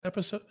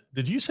episode?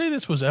 Did you say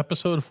this was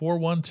episode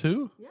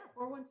 412? Yeah,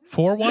 412.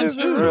 412. Is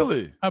it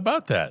really? How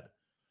about that?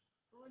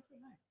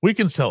 We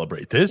can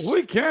celebrate this.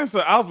 We can. So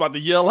I was about to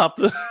yell out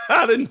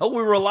I didn't know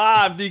we were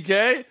live,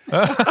 DK.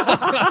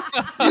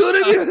 You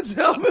didn't even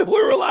tell me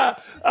we were live.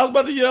 I was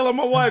about to yell at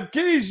my wife,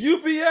 Keys,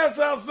 UPS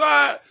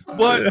outside.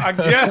 But I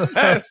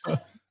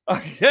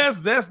guess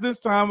that's this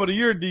time of the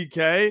year,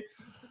 DK.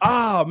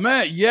 Ah,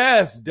 man.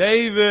 Yes,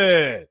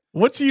 David.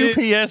 What's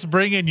UPS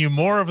bringing you?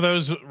 More of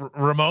those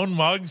Ramon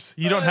mugs?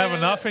 You don't have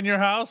enough in your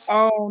house?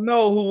 Oh,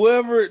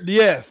 no.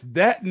 Yes,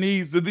 that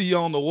needs to be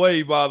on the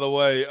way, by the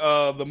way.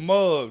 The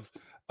mugs.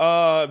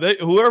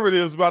 Whoever it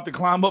is about to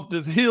climb up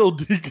this hill,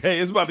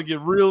 DK, it's about to get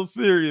real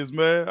serious,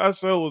 man. Our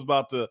show was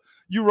about to.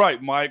 You're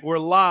right, Mike. We're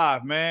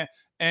live, man.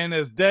 And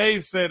as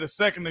Dave said a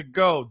second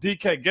ago,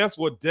 DK, guess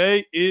what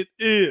day it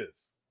is?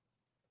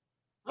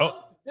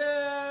 Oh,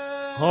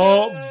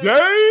 Hump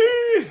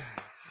Day.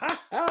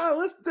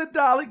 Listen to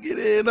Dolly get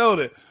in on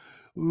it.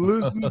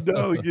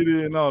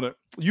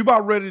 You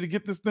about ready to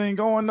get this thing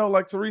going, though,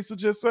 like Teresa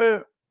just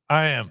said?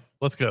 I am.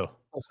 Let's go.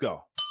 Let's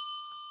go.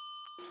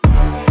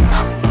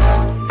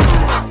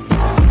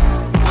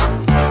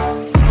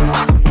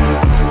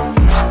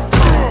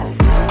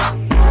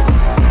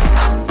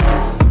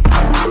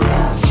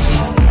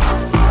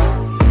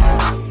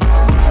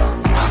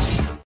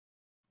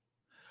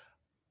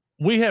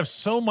 We have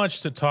so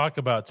much to talk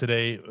about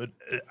today.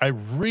 I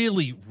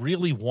really,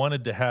 really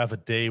wanted to have a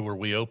day where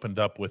we opened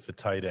up with the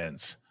tight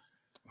ends.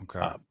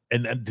 Okay.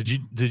 And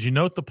did you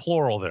note the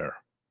plural there?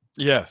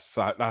 Yes,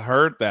 I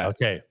heard that.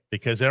 Okay,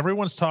 because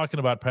everyone's talking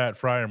about Pat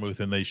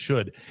Freiermuth, and they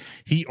should.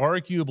 He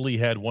arguably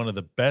had one of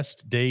the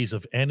best days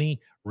of any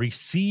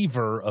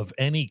receiver of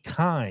any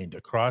kind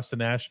across the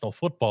National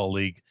Football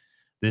League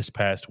this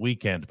past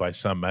weekend by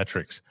some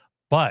metrics.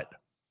 But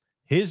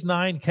his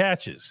 9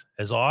 catches,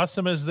 as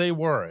awesome as they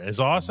were, as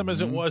awesome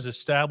as it was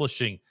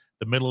establishing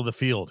the middle of the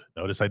field.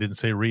 Notice I didn't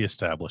say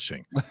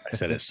reestablishing. I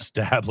said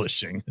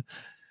establishing.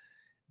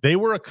 They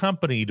were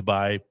accompanied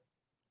by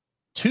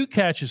 2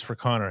 catches for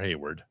Connor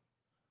Hayward,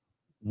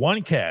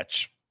 1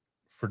 catch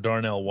for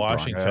Darnell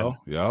Washington.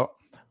 Yep.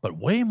 But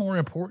way more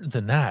important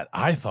than that,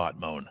 I thought,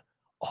 Moan,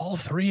 all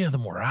 3 of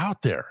them were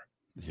out there.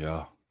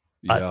 Yeah.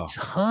 A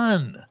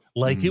ton.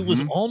 Like it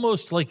was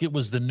almost like it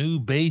was the new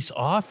base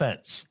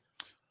offense.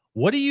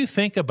 What do you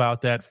think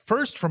about that?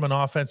 First, from an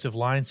offensive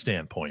line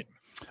standpoint.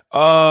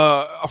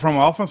 From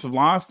an offensive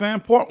line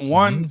standpoint,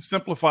 one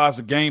simplifies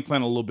the game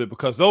plan a little bit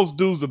because those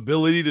dudes'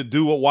 ability to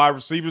do what wide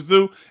receivers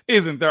do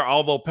isn't there,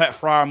 although Pat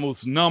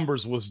Freiermuth's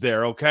numbers was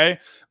there, okay?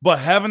 But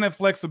having that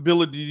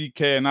flexibility,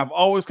 DK, and I've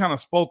always kind of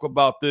spoke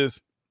about this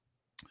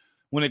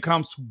when it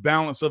comes to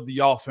balance of the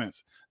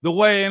offense. The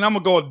way, and I'm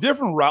going to go a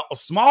different route, a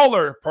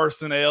smaller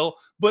personnel,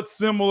 but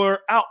similar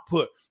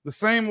output. The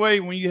same way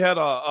when you had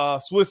a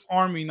Swiss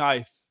Army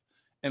knife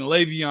and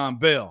Le'Veon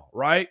Bell,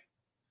 right?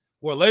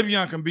 Where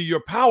Le'Veon can be your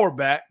power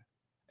back,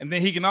 and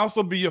then he can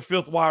also be your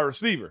 5th wide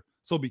receiver.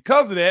 So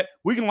because of that,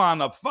 we can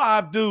line up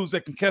 5 dudes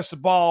that can catch the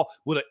ball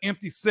with an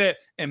empty set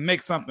and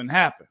make something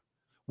happen.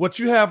 What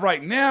you have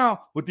right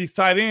now with these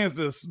tight ends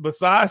is,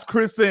 besides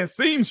Chris saying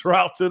seams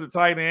route to the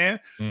tight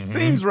end,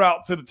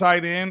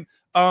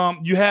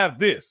 you have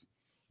this.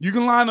 You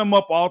can line them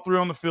up all 3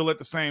 on the field at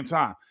the same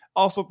time.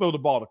 Also throw the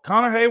ball to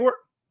Connor Hayward.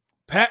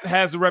 Pat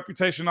has a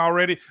reputation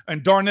already,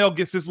 and Darnell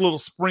gets his little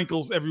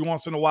sprinkles every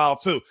once in a while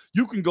too.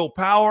 You can go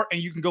power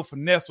and you can go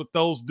finesse with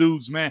those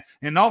dudes, man,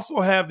 and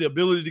also have the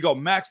ability to go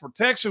max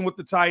protection with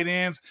the tight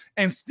ends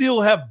and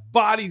still have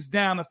bodies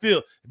down the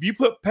field. If you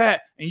put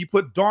Pat and you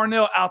put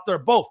Darnell out there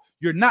both,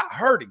 you're not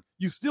hurting.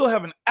 You still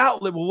have an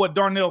outlet with what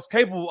Darnell's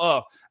capable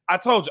of. I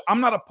told you,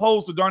 I'm not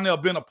opposed to Darnell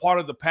being a part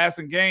of the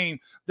passing game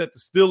that the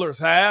Steelers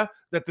have,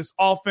 that this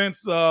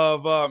offense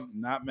of,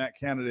 not Matt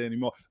Canada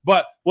anymore,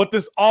 but what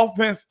this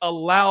offense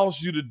allows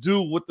you to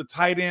do with the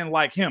tight end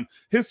like him.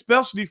 His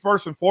specialty,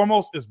 first and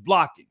foremost, is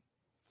blocking.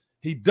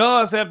 He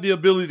does have the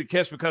ability to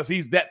catch because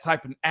he's that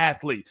type of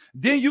athlete.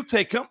 Then you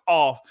take him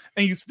off,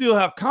 and you still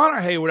have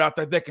Connor Hayward out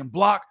there that can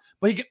block,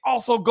 but he can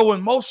also go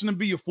in motion and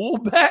be a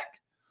fullback.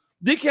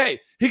 DK,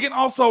 he can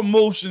also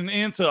motion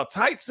into a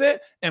tight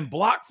set and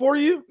block for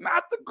you.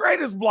 Not the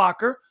greatest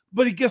blocker,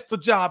 but he gets the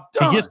job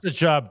done. He gets the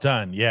job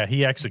done. Yeah,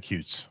 he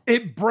executes.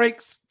 It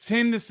breaks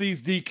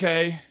tendencies,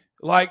 DK.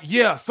 Like,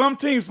 yeah, some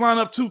teams line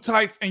up 2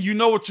 tights and you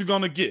know what you're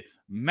going to get.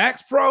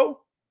 Max Pro,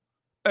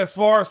 as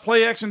far as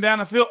play action down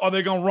the field, or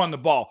they're going to run the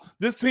ball.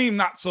 This team,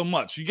 not so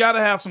much. You got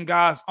to have some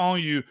guys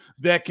on you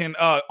that can,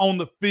 on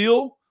the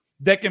field,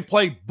 that can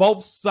play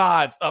both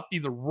sides up,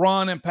 either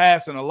run and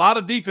pass. And a lot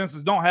of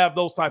defenses don't have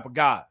those type of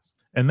guys.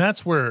 And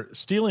that's where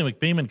Steele and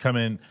McBeeman come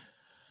in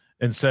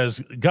and says,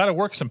 got to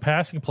work some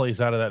passing plays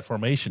out of that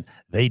formation.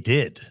 They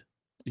did.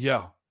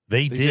 Yeah.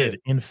 They did.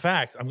 In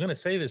fact, I'm going to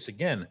say this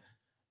again.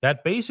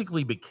 That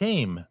basically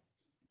became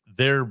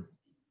their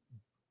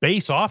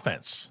base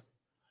offense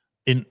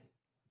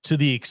to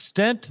the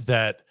extent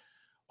that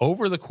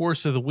over the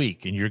course of the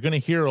week, and you're going to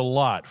hear a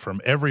lot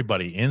from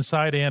everybody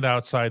inside and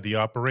outside the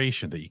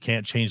operation that you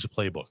can't change the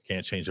playbook,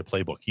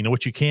 You know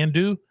what you can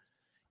do?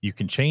 You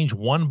can change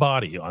one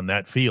body on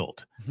that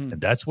field, and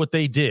that's what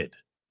they did.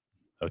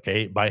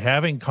 Okay, by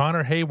having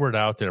Connor Hayward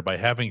out there, by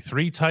having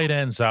 3 tight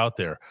ends out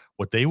there,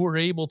 what they were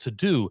able to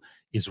do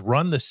is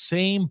run the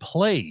same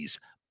plays,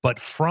 but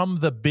from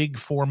the big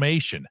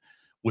formation,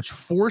 which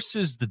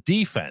forces the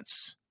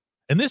defense.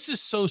 And this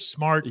is so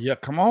smart. Yeah,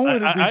 come on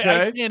with it, DK.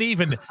 I can't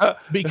even,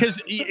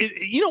 because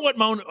you know what,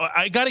 Moan?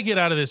 I got to get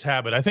out of this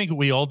habit. I think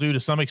we all do to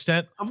some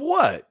extent. Of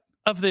what?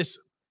 Of this.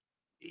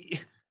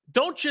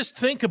 Don't just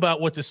think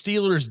about what the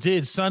Steelers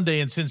did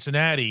Sunday in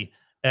Cincinnati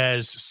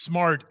as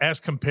smart as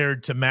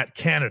compared to Matt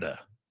Canada,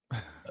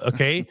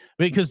 okay?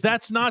 Because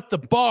that's not the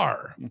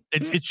bar.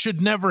 It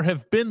should never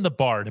have been the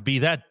bar to be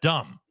that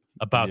dumb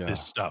about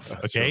this stuff,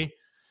 okay? True.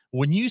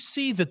 When you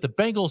see that the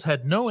Bengals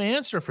had no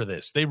answer for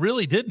this, they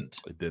really didn't.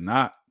 They did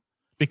not.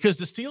 Because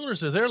the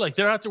Steelers are there, like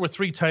they're out there with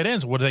 3 tight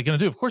ends. What are they going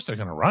to do? Of course they're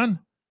going to run.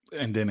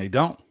 And then they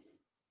don't.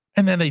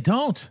 And then they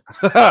don't.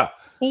 Well,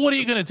 what are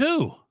you going to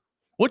do?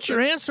 What's your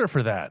answer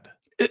for that?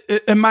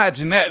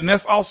 Imagine that. And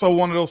that's also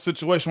one of those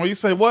situations where you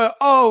say, well,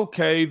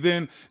 okay,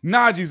 then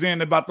Najee's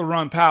in about to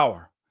run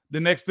power. The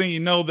next thing you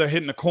know, they're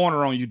hitting the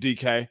corner on you,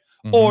 DK.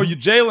 Or you're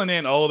Jalen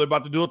in, they're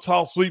about to do a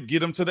tall sweep, get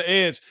them to the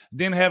edge,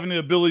 then having the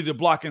ability to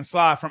block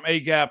inside from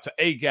A gap to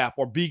A gap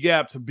or B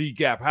gap to B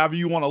gap, however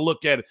you want to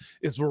look at it.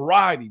 It's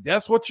variety.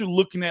 That's what you're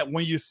looking at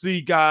when you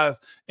see guys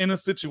in a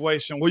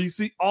situation where you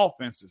see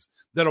offenses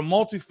that are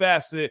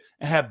multifaceted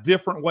and have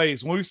different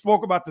ways. When we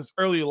spoke about this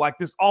earlier, like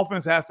this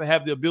offense has to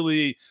have the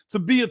ability to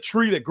be a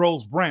tree that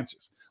grows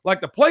branches. Like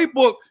the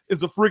playbook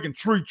is a freaking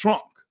tree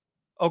trunk,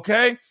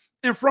 okay?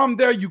 And from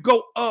there, you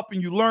go up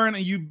and you learn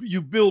and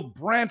you build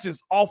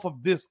branches off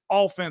of this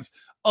offense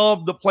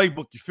of the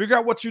playbook. You figure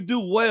out what you do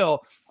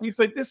well, and you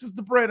say, this is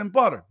the bread and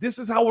butter. This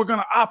is how we're going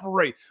to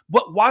operate.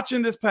 But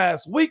watching this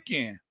past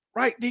weekend,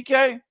 right,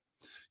 DK?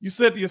 You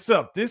said to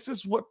yourself, this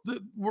is what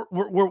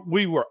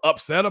we were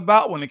upset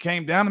about when it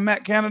came down to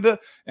Matt Canada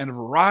and the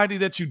variety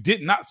that you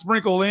did not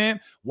sprinkle in.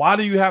 Why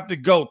do you have to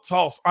go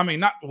toss?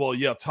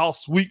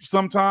 Toss sweep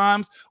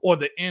sometimes, or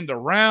the end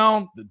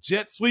around, the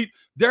jet sweep.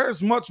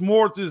 There's much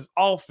more to this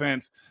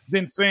offense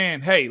than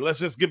saying, hey, let's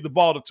just give the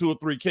ball to 2 or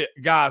 3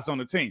 guys on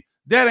the team.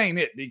 That ain't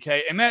it,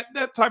 DK. And that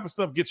type of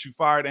stuff gets you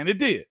fired, and it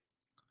did.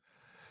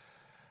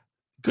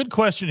 Good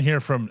question here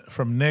from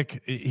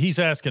Nick. He's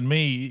asking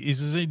me, he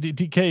says,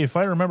 DK, if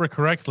I remember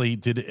correctly,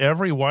 did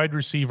every wide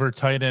receiver,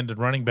 tight end, and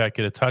running back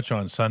get a touch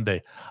on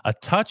Sunday? A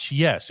touch,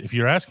 yes. If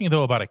you're asking,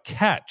 though, about a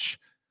catch,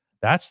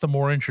 that's the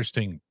more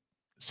interesting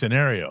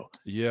scenario.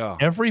 Yeah.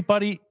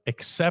 Everybody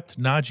except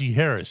Najee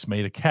Harris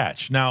made a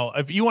catch. Now,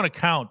 if you want to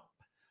count,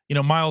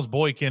 Miles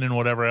Boykin and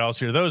whatever else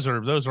here, those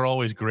are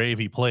always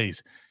gravy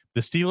plays. The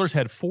Steelers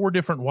had 4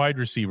 different wide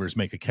receivers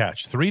make a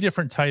catch, 3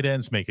 different tight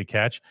ends make a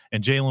catch,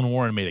 and Jaylen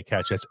Warren made a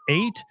catch. That's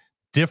 8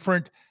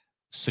 different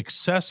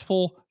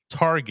successful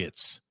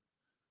targets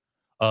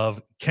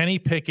of Kenny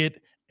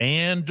Pickett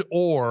and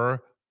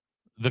or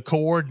the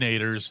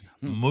coordinators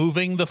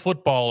moving the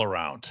football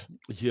around.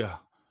 Yeah.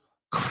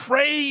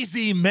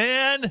 Crazy,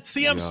 man.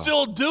 See, I'm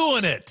still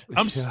doing it.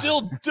 I'm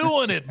still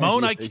doing it,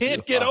 Moan. I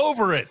can't get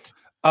over it.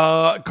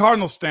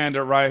 Cardinal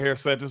Standard right here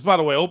said this. By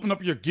the way, open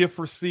up your gift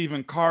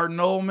receiving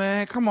Cardinal,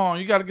 man. Come on,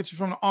 you got to get you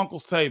from the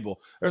uncle's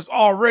table. There's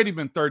already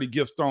been 30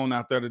 gifts thrown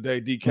out there today,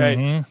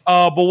 DK.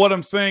 But what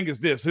I'm saying is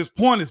this. His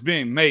point is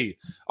being made.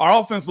 Our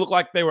offense looked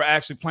like they were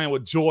actually playing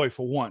with joy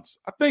for once.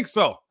 I think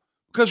so.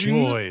 Because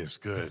joy is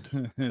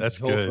good. That's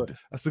good.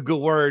 That's a good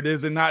word,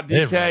 is it not,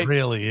 DK? It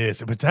really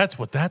is. But that's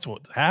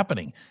what's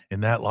happening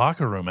in that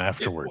locker room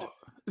afterward.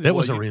 That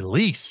was a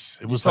release.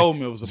 It was told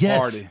me it was a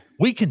party.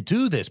 We can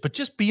do this, but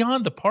just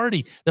beyond the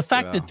party, the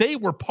fact that they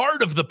were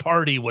part of the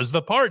party was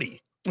the party.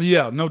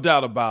 Yeah, no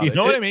doubt about it. You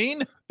know what I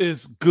mean?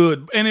 It's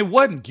good. And it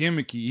wasn't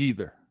gimmicky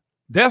either.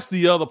 That's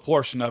the other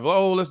portion of it.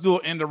 Oh, let's do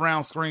an end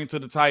around screen to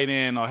the tight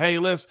end. Or, hey,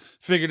 let's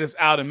figure this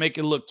out and make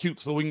it look cute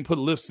so we can put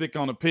lipstick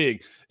on a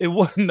pig. It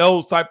wasn't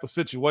those type of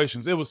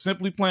situations. It was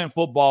simply playing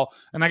football.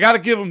 And I got to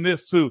give them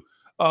this too.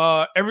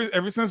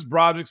 Ever since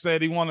Broderick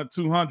said he wanted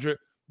 200,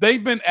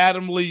 they've been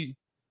adamantly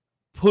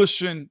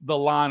pushing the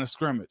line of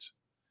scrimmage.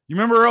 You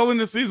remember early in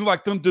the season,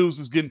 like them dudes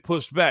is getting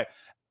pushed back.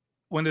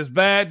 When it's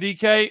bad,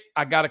 DK,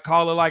 I got to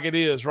call it like it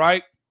is,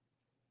 right?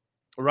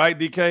 Right,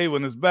 DK?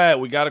 When it's bad,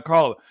 we got to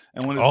call it.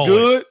 And when it's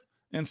good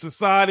in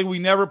society, we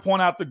never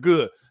point out the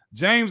good.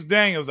 James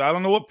Daniels, I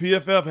don't know what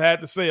PFF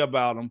had to say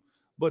about him,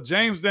 but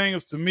James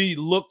Daniels, to me,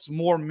 looked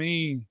more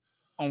mean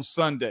on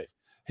Sunday.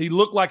 He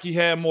looked like he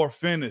had more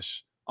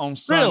finish on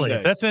Sunday.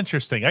 Really? That's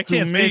interesting. I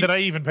can't say that I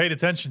even paid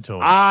attention to him.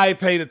 I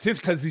paid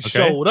attention because he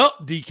showed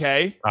up,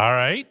 DK. All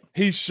right.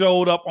 He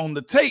showed up on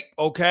the tape,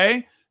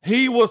 okay?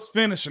 He was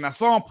finishing. I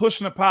saw him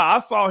pushing the pile. I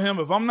saw him,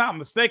 if I'm not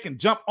mistaken,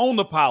 jump on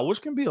the pile,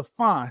 which can be a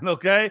fine,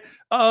 okay?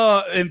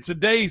 In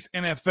today's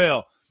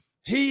NFL,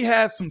 he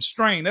had some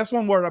strain. That's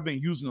one word I've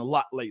been using a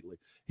lot lately.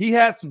 He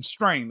had some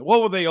strain.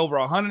 What were they, over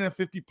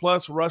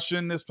 150-plus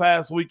rushing this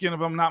past weekend,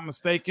 if I'm not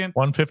mistaken?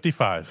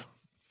 155.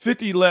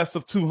 50 less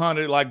of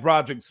 200, like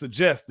Broderick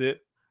suggested.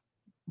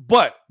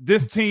 But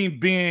this team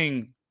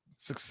being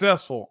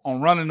successful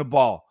on running the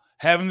ball,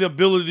 having the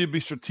ability to be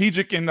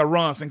strategic in the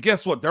runs. And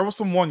guess what? There were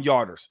some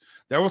 1-yarders.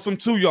 There were some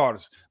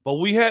 2-yarders. But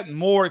we had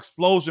more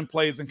explosion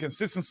plays and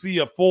consistency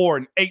of 4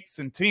 and 8s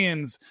and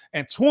 10s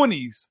and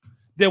 20s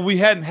that we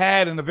hadn't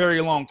had in a very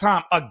long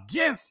time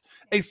against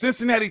a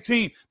Cincinnati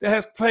team that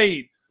has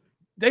paid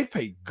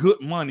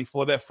good money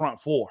for that front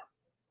four.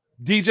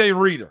 DJ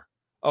Reader,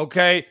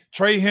 okay,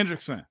 Trey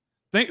Hendrickson.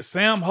 Think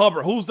Sam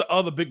Hubbard. Who's the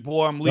other big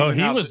boy I'm leaving?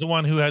 No, he was the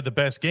one who had the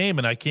best game,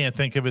 and I can't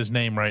think of his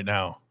name right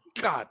now.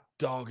 God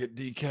dog it,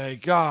 DK.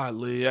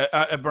 Golly,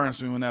 it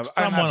burns me whenever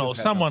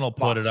someone will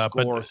put it up.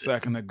 A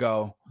second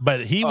ago,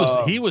 but he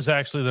was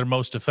actually their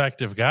most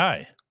effective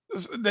guy.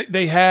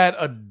 They had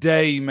a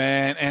day,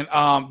 man,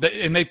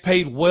 and they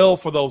paid well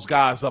for those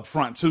guys up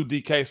front too,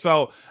 DK.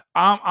 So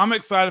I'm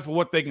excited for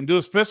what they can do,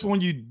 especially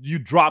when you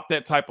drop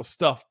that type of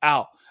stuff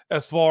out.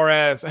 As far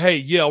as, hey,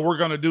 yeah, we're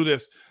gonna do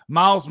this.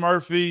 Miles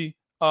Murphy,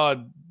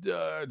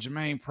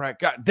 Jermaine Pratt,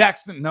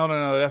 Daxton. No,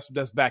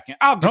 that's back in.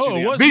 I'll get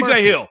you there.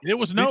 BJ Hill. It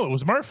was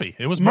Murphy.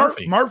 It was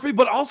Murphy. Murphy,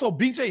 but also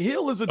BJ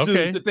Hill is a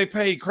dude that they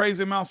paid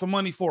crazy amounts of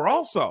money for.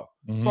 Also,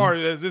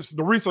 sorry, this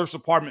the research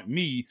department.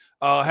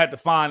 Had to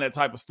find that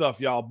type of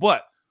stuff, y'all.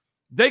 But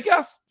they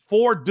got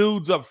 4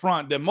 dudes up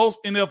front that most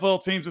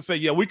NFL teams would say,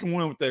 yeah, we can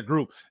win with that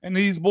group. And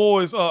these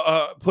boys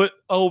put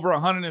over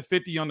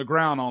 150 on the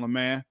ground on them,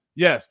 man.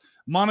 Yes,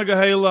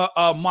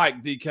 Monongahela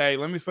Mike, DK.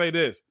 Let me say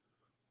this.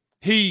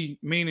 He,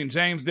 meaning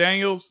James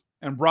Daniels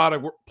and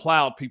Broderick,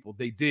 plowed people.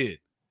 They did.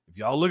 If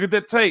y'all look at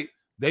that tape,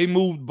 they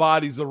moved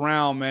bodies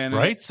around, man.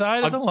 Right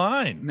side of the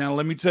line. Now,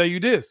 let me tell you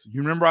this.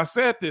 You remember I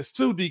said this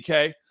too,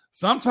 DK.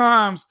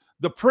 Sometimes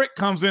the prick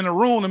comes in a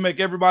room to make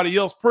everybody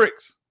else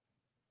pricks,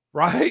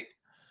 right?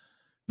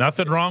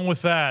 Nothing wrong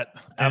with that.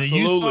 Absolutely.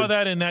 And you saw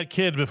that in that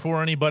kid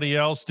before anybody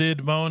else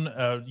did, Moan,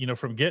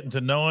 from getting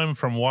to know him,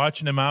 from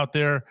watching him out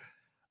there.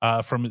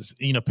 From his,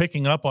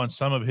 picking up on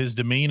some of his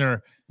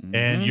demeanor,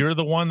 and you're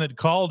the one that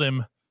called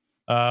him.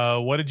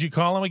 What did you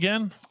call him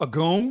again? A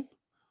goon.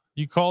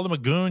 You called him a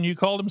goon. You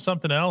called him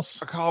something else.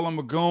 I call him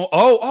a goon.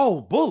 Oh,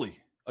 bully,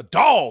 a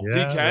dog.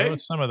 Yeah, DK. there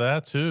was some of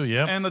that too.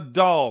 Yeah, and a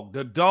dog.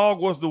 The dog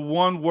was the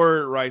one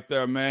word right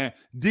there, man.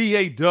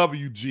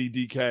 DAWG.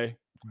 DK.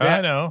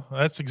 I know.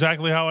 That's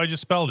exactly how I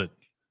just spelled it.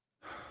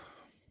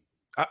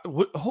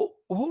 Who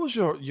was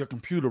your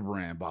computer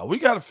brand, Bob? We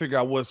got to figure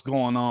out what's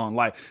going on.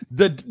 Like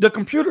the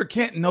computer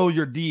can't know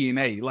your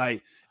DNA.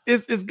 Like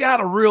it's got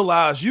to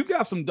realize you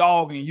got some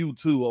dog in you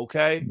too.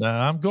 Okay.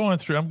 Nah, I'm going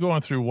through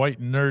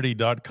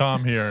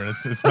whitenerdy.com here, and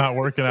it's not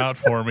working out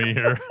for me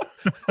here.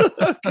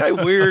 Okay,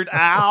 Weird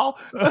Al.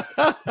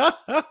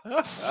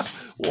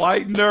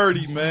 White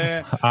nerdy,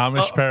 man.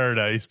 Amish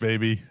paradise,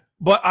 baby.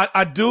 But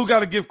I do got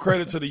to give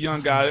credit to the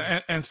young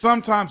guy, and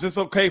sometimes it's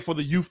okay for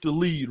the youth to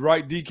lead,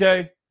 right,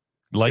 DK?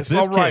 Like it's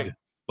this kid,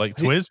 like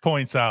Twiz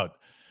points out,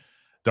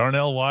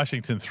 Darnell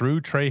Washington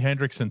threw Trey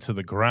Hendrickson to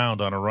the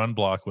ground on a run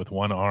block with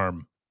one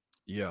arm.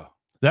 Yeah.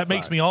 That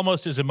makes me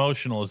almost as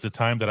emotional as the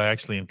time that I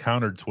actually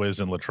encountered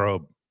Twiz in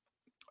Latrobe.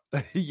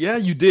 Yeah,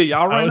 you did.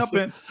 Y'all ran up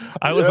in.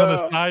 I was on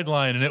the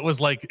sideline, and it was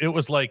like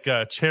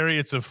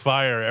chariots of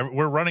fire.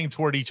 We're running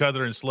toward each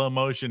other in slow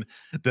motion.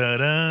 Twiz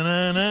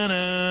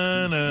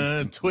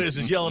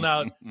is yelling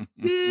out,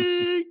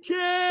 DK,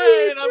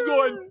 and I'm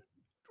going,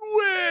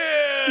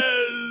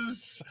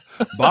 Twiz.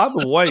 By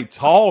the way,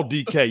 tall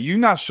DK. You're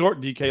not short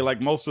DK like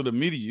most of the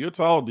media. You're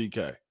tall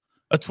DK.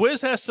 A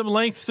Twiz has some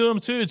length to him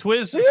too.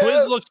 Twiz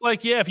looks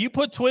like, if you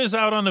put Twiz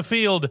out on the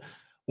field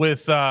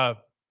with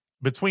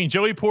between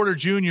Joey Porter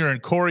Jr.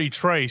 and Corey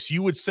Trice,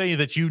 you would say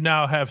that you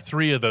now have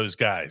 3 of those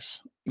guys.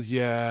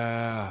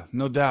 Yeah,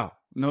 no doubt.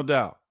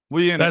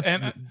 We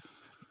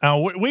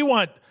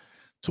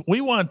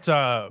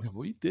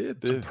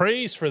did this.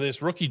 Praise for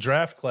this rookie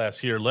draft class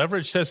here.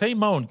 Leverage says, hey,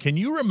 Moan, can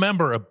you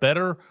remember a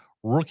better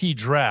rookie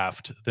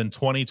draft than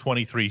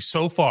 2023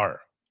 so far?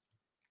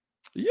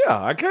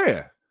 Yeah, I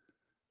can.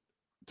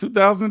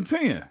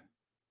 2010.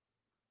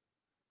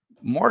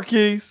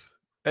 Marquise,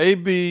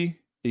 AB,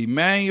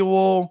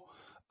 Emmanuel.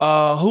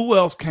 Who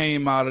else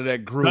came out of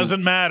that group?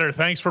 Doesn't matter.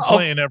 Thanks for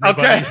playing,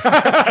 everybody. Okay.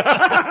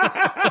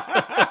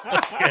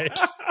 Okay.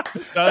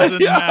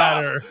 Doesn't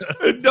matter.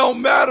 It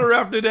don't matter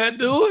after that,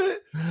 do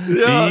it?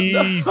 Yeah,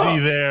 Easy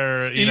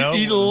there.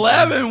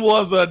 11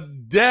 was a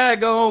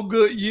daggone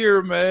good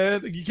year,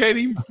 man. You can't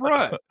even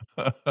front.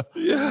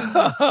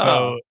 Yeah.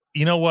 So,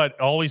 you know what?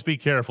 Always be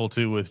careful,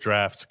 too, with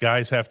drafts.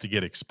 Guys have to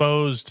get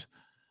exposed.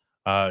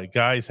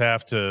 Guys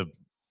have to,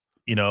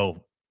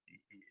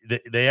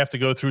 they have to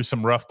go through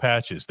some rough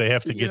patches. They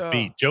have to get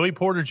beat. Joey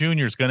Porter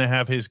Jr. is going to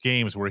have his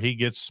games where he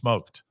gets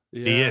smoked.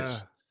 Yeah. He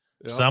is.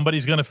 Yeah.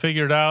 Somebody's going to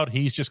figure it out.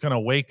 He's just going to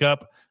wake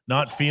up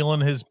not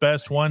feeling his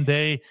best one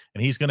day,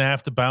 and he's going to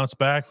have to bounce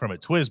back from it.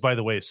 Twiz, by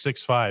the way, is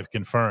 6'5",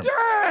 confirmed.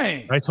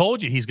 Dang! I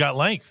told you, he's got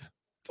length.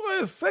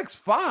 Twiz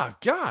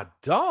 6'5". God,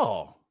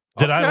 dog.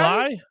 Did I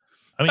lie?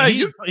 I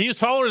mean, he was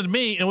taller than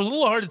me, and it was a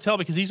little hard to tell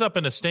because he's up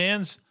in the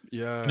stands.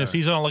 Yeah. And if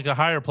he's on like a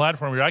higher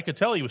platform here, I could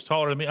tell he was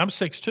taller than me. I'm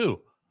 6'2".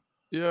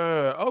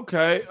 Yeah,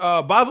 okay.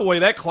 By the way,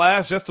 that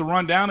class, just to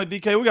run down at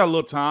DK, we got a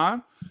little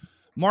time.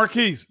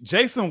 Marquise,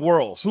 Jason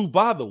Worrells, who,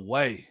 by the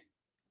way,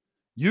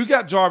 You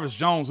got Jarvis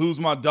Jones, who's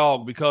my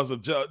dog because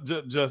of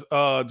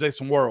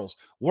Jason Worrells.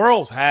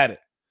 Worrells had it.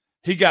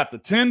 He got the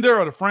tender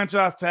or the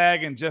franchise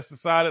tag and just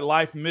decided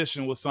life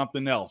mission was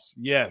something else.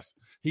 Yes,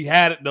 he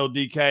had it though,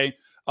 DK.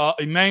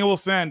 Emmanuel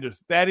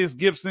Sanders, Thaddeus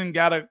Gibson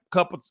got a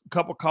cup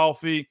of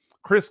coffee.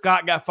 Chris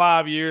Scott got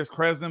 5 years.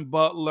 Cresden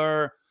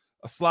Butler,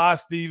 Sly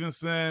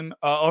Stevenson,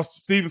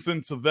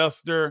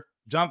 Sylvester,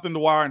 Jonathan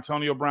Dwyer,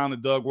 Antonio Brown,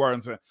 and Doug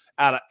Worthington.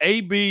 Out of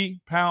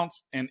AB,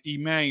 Pounce, and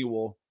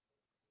Emmanuel,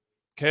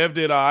 Kev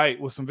did all right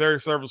with some very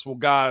serviceable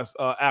guys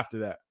after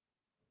that.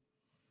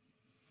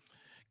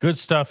 Good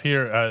stuff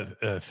here.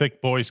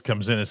 Thick Boys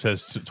comes in and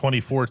says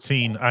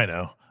 2014. I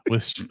know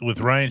with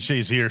Ryan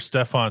Shazier,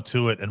 Stephon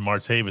Tuitt, and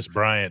Martavis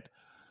Bryant.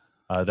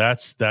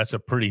 That's a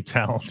pretty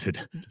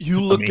talented.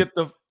 You look at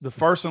the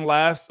first and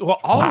last. Well,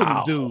 all of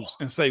them dudes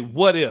and say,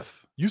 "What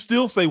if?" You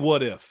still say,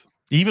 "What if?"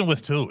 Even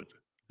with Tuitt,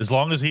 as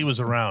long as he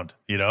was around,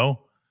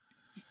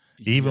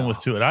 Even with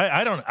Tuitt,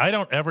 I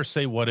don't ever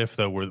say "what if"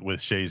 though with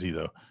Shazy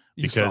though,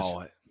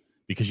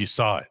 because you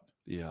saw it.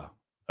 Yeah.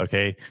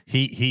 Okay.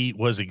 He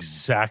was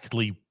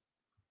exactly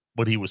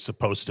what he was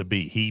supposed to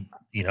be. He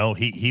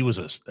was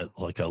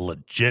a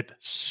legit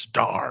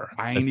star.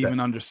 I ain't even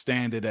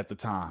understand it at the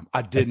time.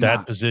 I did not.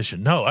 That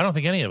position. No, I don't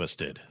think any of us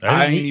did.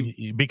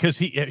 Because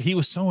he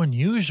was so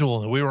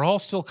unusual. We were all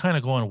still kind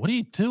of going, what do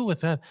you do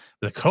with that?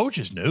 The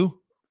coaches knew.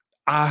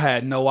 I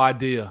had no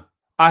idea.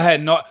 I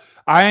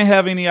ain't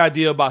have any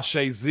idea about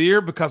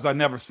Shazier because I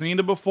never seen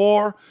it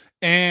before.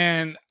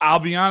 And I'll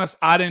be honest,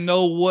 I didn't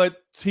know what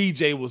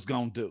TJ was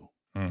going to do.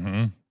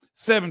 Mm-hmm.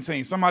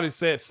 17. Somebody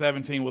said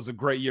 17 was a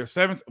great year.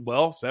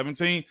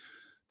 17.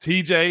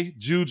 TJ,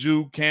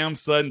 Juju, Cam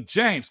Sutton,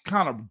 James,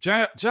 Connor,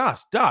 Josh,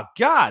 Doc,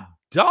 God,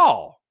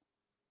 dog.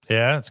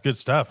 Yeah, it's good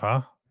stuff,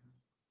 huh?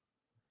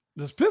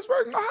 Does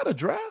Pittsburgh know how to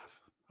draft?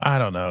 I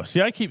don't know.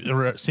 See, I keep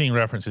seeing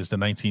references to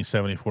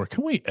 1974.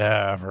 Can we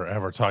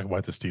ever talk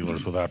about the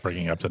Steelers without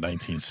bringing up the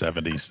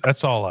 1970s?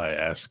 That's all I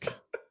ask.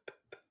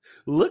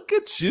 Look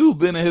at you,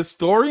 being a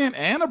historian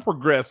and a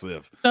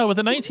progressive. No, but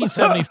the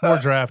 1974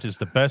 draft is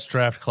the best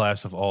draft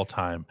class of all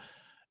time.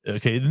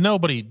 Okay,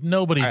 nobody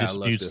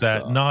disputes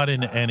that. Not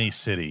in any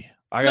city.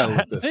 I gotta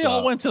look this They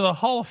all went to the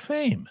Hall of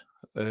Fame.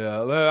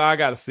 Yeah, I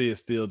gotta see it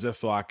still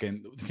just so I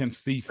can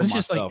see for myself.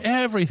 Just like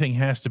everything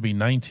has to be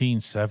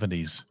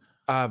 1970s.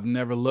 I've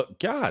never looked.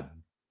 God,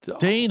 dog.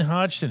 Dane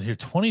Hodgson here,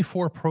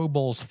 24 Pro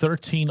Bowls,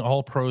 13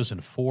 All Pros,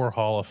 and 4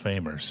 Hall of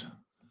Famers.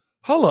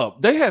 Hold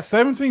up, they had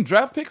 17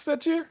 draft picks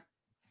that year?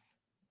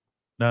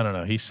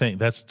 No. He's saying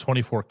that's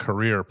 24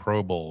 career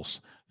Pro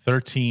Bowls,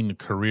 13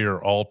 career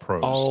All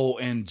Pros. Oh,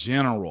 in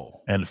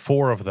general. And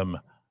 4 of them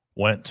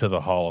went to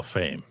the Hall of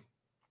Fame.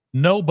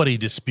 Nobody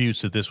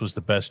disputes that this was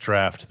the best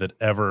draft that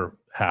ever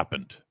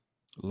happened.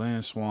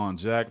 Lynn Swann,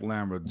 Jack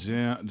Lambert,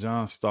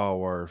 John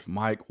Stallworth,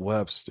 Mike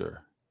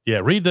Webster.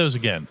 Yeah, read those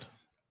again.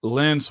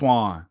 Lynn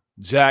Swann,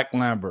 Jack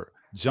Lambert,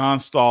 John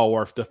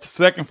Stallworth. The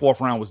second,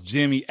 4th round was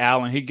Jimmy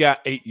Allen. He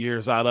got 8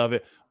 years out of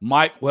it.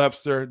 Mike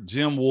Webster,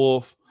 Jim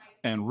Wolfe,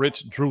 and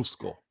Rich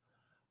Driscoll.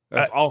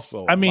 That's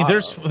also. I mean,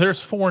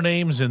 there's 4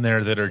 names in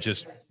there that are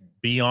just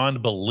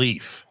beyond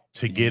belief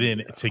to get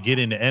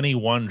in any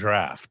one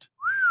draft,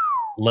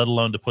 let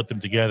alone to put them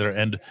together.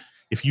 And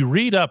if you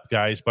read up,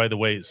 guys, by the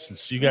way,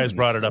 since you guys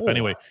brought it up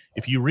anyway,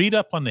 if you read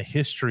up on the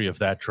history of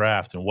that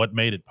draft and what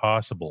made it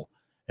possible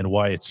and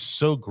why it's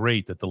so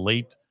great that the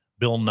late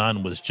Bill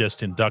Nunn was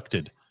just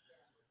inducted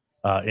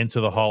into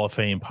the Hall of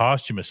Fame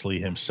posthumously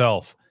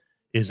himself,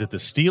 is that the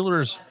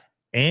Steelers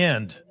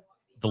and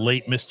the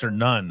late Mr.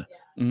 Nunn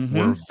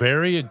were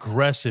very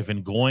aggressive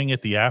in going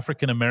at the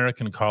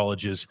African-American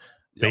colleges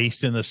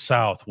based in the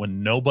South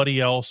when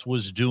nobody else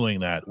was doing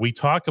that. We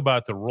talk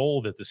about the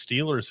role that the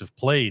Steelers have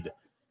played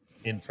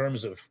in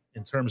terms of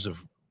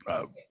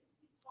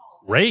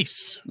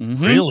race,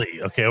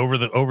 really, okay, over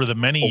the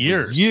many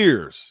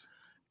years.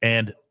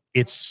 And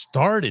it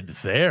started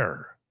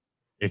there.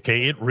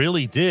 Okay, it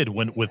really did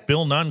with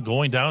Bill Nunn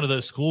going down to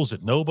those schools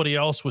that nobody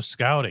else was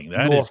scouting.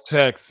 North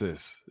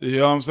Texas. You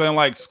know what I'm saying?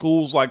 Like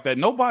schools like that.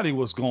 Nobody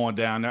was going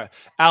down there.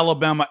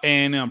 Alabama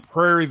A&M,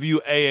 Prairie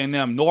View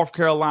A&M, North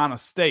Carolina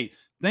State.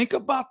 Think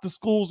about the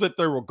schools that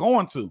they were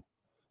going to.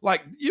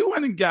 Like you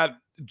went and got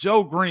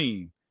Joe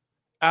Green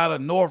out of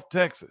North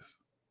Texas.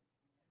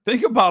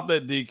 Think about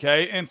that,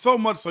 DK. And so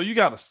much so you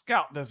got a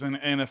scout that's in the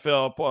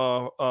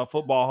NFL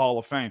Football Hall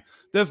of Fame.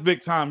 That's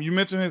big time. You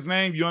mention his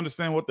name, you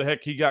understand what the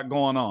heck he got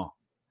going on.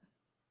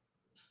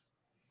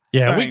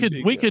 Yeah,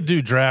 we could do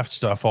draft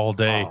stuff all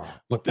day.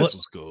 But this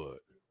was good.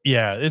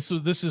 Yeah, this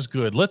is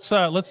good. Let's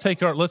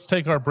take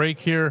our break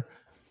here,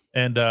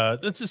 and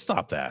let's just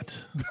stop that.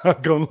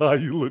 Not gonna lie,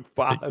 you look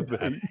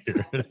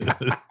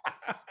 5'8".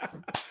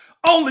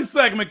 Only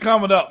segment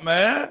coming up,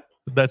 man.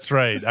 That's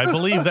right. I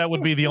believe that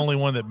would be the only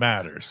one that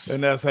matters.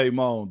 And that's Hey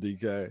Moan,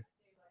 DK.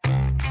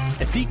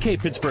 At DK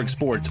Pittsburgh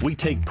Sports, we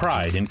take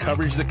pride in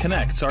coverage that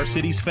connects our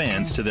city's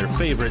fans to their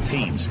favorite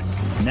teams.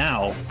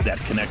 Now, that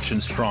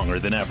connection's stronger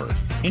than ever.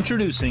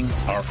 Introducing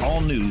our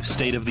all-new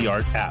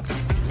state-of-the-art app.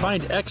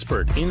 Find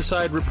expert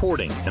inside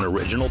reporting and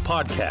original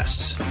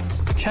podcasts.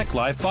 check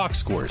live box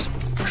scores,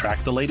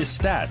 track the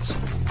latest stats,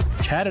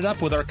 chat it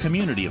up with our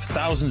community of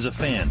thousands of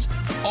fans,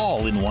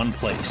 all in one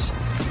place.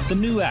 The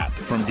new app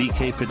from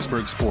DK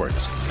Pittsburgh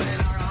Sports.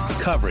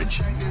 Coverage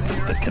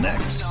that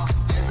connects.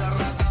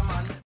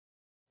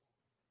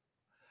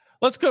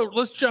 Let's go.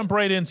 Let's jump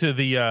right into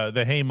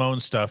the Hey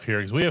Moan stuff here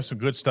because we have some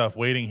good stuff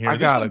waiting here. I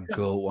got a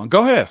good one.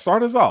 Go ahead.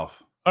 Start us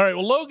off. All right.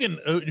 Well, Logan,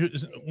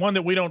 one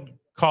that we don't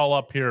call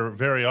up here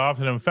very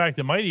often. In fact,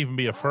 it might even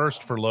be a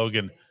first for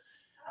Logan.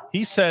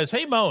 He says,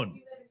 "Hey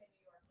Moan,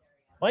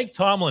 Mike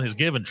Tomlin has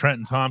given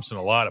Trenton Thompson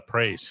a lot of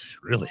praise.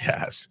 He really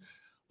has.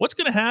 What's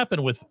going to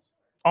happen with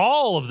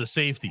all of the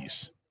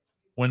safeties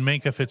when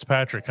Minkah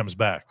Fitzpatrick comes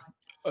back?"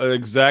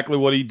 Exactly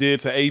what he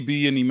did to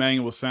AB and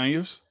Emmanuel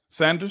Sanders.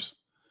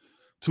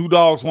 2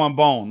 dogs, 1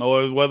 bone,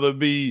 or whether it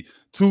be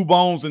 2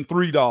 bones and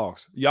 3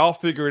 dogs. Y'all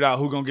figure it out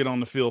who's going to get on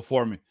the field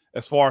for me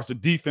as far as the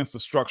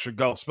defensive structure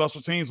goes.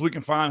 Special teams, we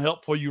can find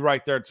help for you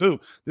right there too.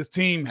 This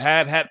team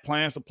had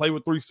plans to play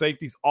with 3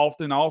 safeties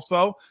often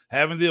also.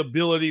 Having the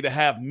ability to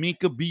have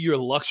Minkah be your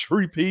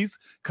luxury piece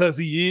because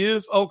he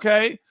is,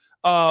 okay.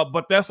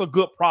 But that's a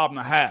good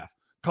problem to have.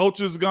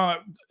 Coach is gonna,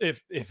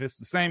 if it's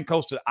the same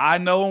coach that I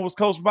know and was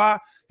coached by,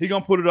 he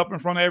gonna put it up in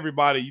front of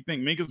everybody. You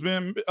think Minkah's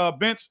been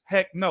benched?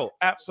 Heck no,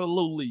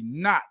 absolutely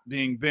not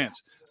being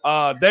benched.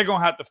 They're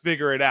gonna have to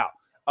figure it out.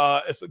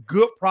 It's a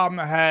good problem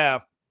to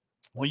have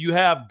when you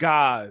have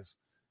guys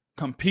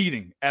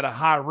competing at a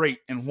high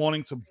rate and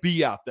wanting to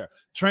be out there.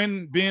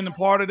 Trenton being a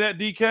part of that,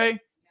 DK,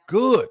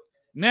 good.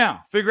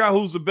 Now figure out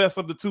who's the best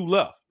of the 2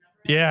 left.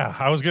 Yeah,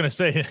 I was going to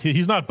say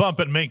he's not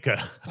bumping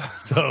Minkah.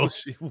 So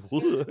she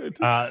would.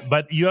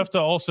 But you have to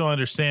also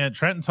understand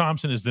Trenton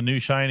Thompson is the new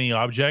shiny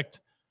object,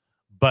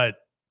 but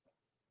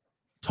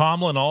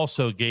Tomlin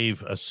also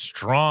gave a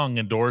strong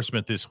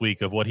endorsement this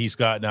week of what he's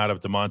gotten out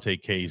of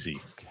DeMonte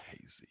Casey.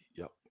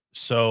 Yep.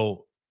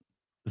 So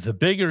the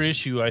bigger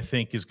issue, I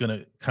think, is going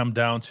to come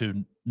down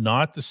to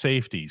not the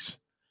safeties,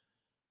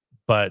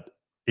 but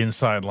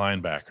inside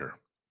linebacker.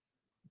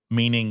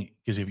 Meaning,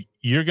 because if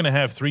you're going to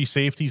have 3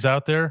 safeties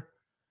out there,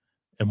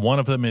 and one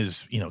of them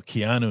is,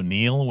 Keanu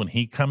Neal when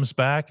he comes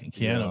back, and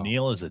Keanu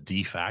Neal is a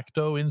de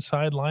facto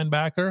inside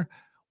linebacker.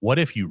 What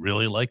if you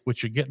really like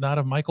what you're getting out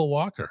of Michael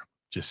Walker?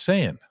 Just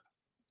saying.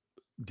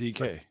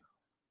 DK.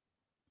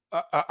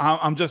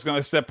 I'm just going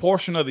to say that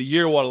portion of the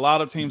year what a lot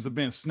of teams have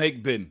been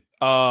snake bitten.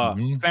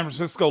 San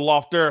Francisco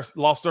lost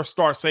their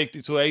star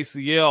safety to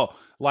ACL.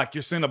 Like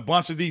you're seeing a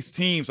bunch of these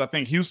teams. I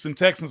think Houston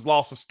Texans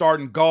lost a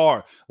starting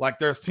guard. Like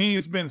there's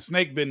teams been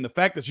snake bitten. The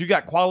fact that you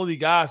got quality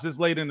guys this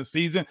late in the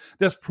season,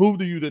 that's proved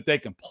to you that they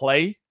can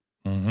play.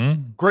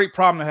 Great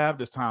problem to have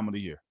this time of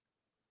the year.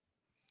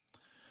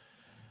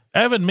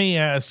 Evan Me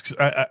asks,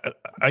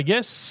 I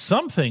guess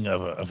something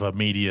of a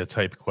media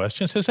type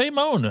question. Says, "Hey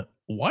Moan,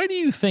 why do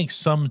you think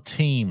some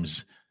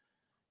teams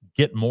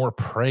get more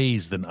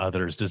praise than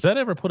others? Does that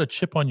ever put a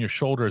chip on your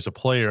shoulder as a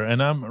player?"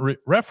 And I'm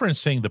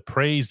referencing the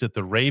praise that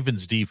the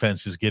Ravens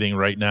defense is getting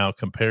right now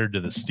compared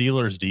to the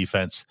Steelers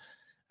defense.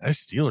 The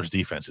Steelers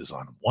defense is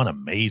on one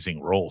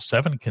amazing roll.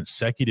 7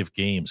 consecutive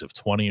games of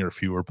 20 or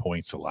fewer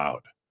points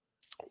allowed.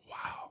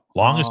 Wow.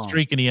 Longest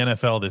streak in the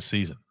NFL this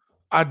season.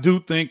 I do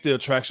think the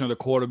attraction of the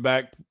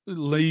quarterback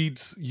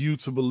leads you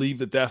to believe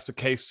that that's the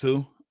case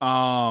too.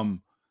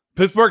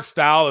 Pittsburgh's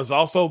style has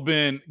also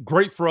been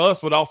great for us,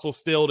 but also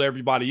stale to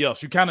everybody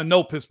else. You kind of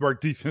know Pittsburgh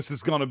defense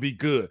is going to be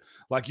good.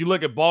 Like you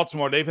look at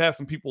Baltimore, they've had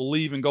some people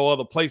leave and go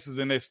other places,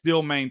 and they're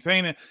still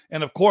maintaining.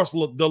 And, of course,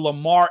 the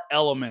Lamar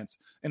elements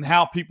and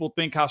how people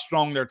think how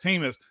strong their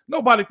team is.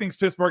 Nobody thinks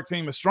Pittsburgh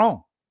team is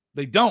strong.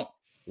 They don't.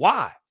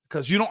 Why?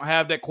 Because you don't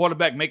have that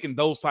quarterback making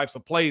those types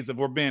of plays, if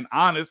we're being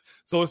honest.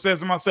 So it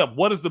says to myself,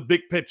 what is the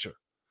big picture?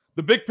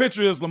 The big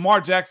picture is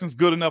Lamar Jackson's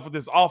good enough with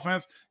this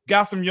offense,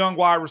 got some young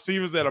wide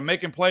receivers that are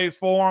making plays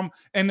for him,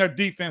 and their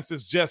defense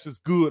is just as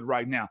good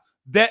right now.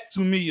 That,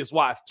 to me, is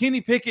why. If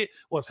Kenny Pickett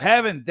was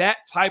having that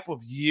type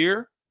of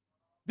year,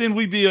 then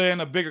we'd be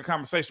in a bigger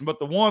conversation. But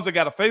the ones that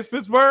got to face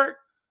Pittsburgh,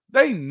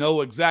 they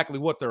know exactly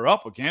what they're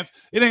up against.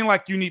 It ain't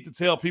like you need to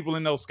tell people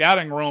in those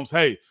scouting rooms,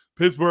 hey,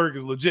 Pittsburgh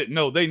is legit.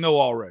 No, they know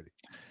already.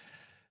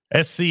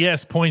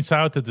 SCS points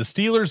out that the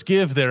Steelers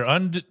give their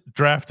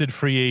undrafted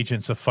free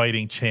agents a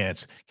fighting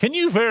chance. Can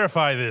you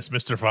verify this,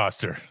 Mr.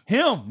 Foster?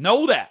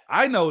 Know that.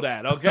 I know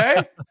that,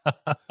 okay?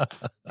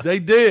 They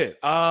did.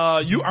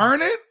 You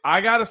earn it.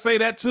 I got to say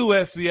that too,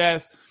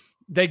 SCS.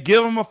 They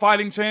give them a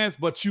fighting chance,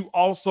 but you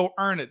also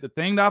earn it. The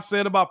thing that I've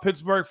said about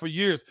Pittsburgh for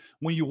years,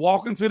 when you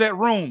walk into that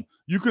room,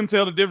 you can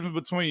tell the difference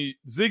between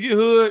Ziggy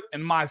Hood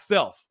and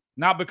myself.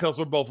 Not because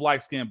we're both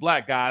light-skinned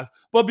black guys,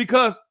 but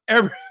because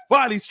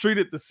everybody's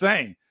treated the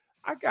same.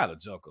 I got to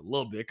joke a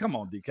little bit. Come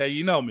on, DK.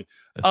 You know me.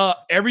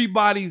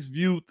 Everybody's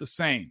viewed the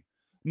same.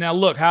 Now,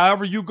 look,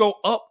 however you go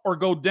up or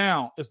go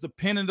down is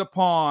dependent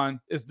upon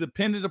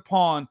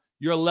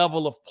your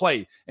level of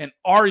play. And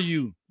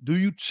do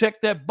you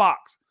check that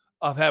box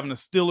of having a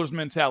Steelers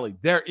mentality?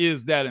 There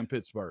is that in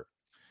Pittsburgh.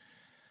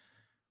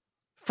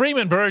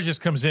 Freeman Burgess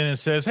comes in and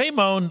says, "Hey,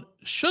 Moan,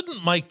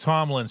 shouldn't Mike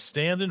Tomlin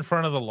stand in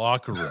front of the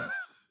locker room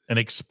and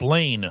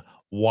explain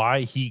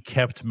why he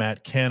kept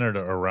Matt Canada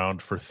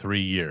around for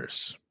 3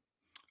 years?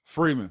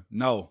 Freeman,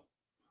 no.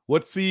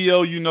 What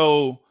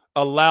CEO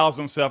allows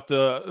himself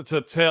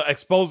to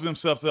expose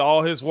himself to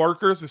all his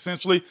workers,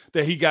 essentially,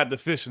 that he got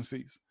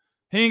deficiencies?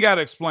 He ain't got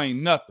to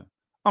explain nothing.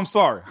 I'm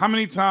sorry. How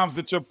many times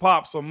did your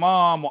pops or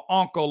mom or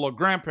uncle or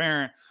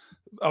grandparent,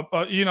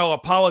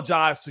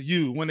 apologize to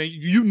you when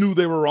you knew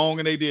they were wrong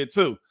and they did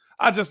too?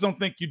 I just don't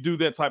think you do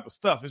that type of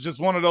stuff. It's just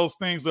one of those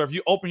things where if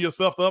you open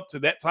yourself up to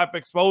that type of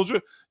exposure,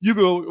 you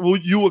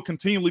will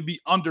continually be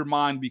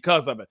undermined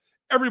because of it.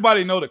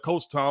 Everybody know that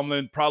Coach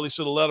Tomlin probably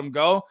should have let him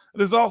go.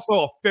 There's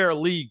also a fair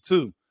league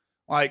too.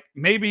 Like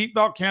maybe he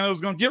thought Canada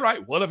was going to get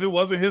right. What if it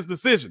wasn't his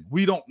decision?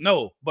 We don't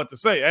know. But to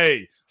say,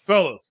 hey,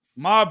 fellas,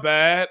 my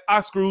bad, I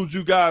screwed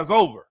you guys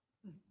over.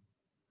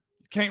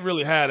 You can't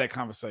really have that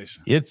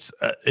conversation. It's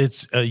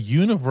a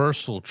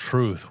universal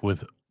truth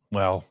with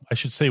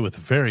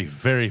very,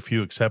 very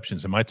few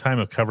exceptions in my time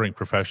of covering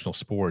professional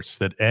sports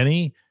that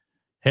any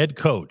head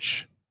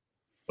coach,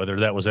 whether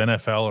that was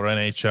NFL or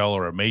NHL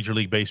or a Major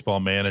League Baseball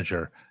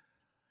manager,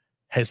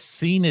 has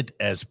seen it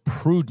as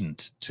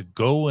prudent to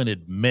go and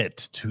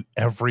admit to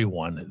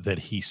everyone that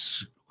he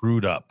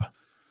screwed up.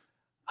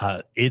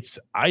 I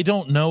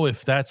don't know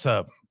if that's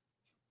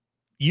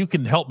you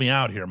can help me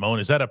out here, Moan.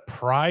 Is that a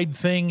pride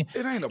thing?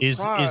 It ain't a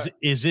pride.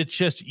 Is it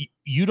just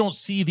you don't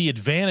see the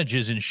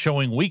advantages in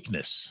showing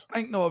weakness?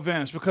 Ain't no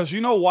advantage because you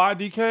know why,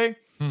 DK?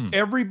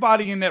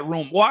 Everybody in that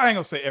room, well, I ain't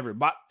gonna say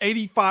everybody,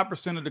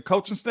 85% of the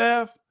coaching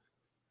staff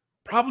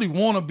probably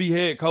want to be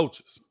head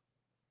coaches.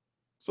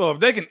 So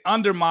if they can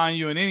undermine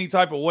you in any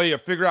type of way or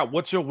figure out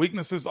what your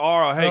weaknesses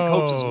are, or hey,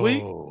 coach is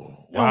weak,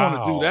 you don't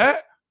want to do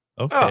that.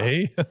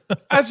 Okay.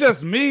 That's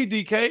just me,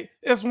 DK.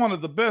 It's one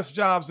of the best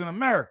jobs in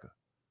America.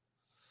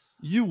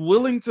 You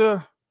willing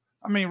to,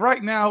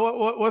 right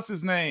now, what's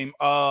his name?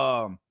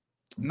 Not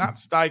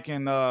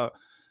Steichen,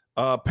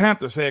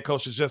 Panthers head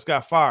coach just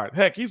got fired.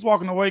 Heck, he's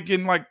walking away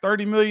getting like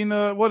 30 million,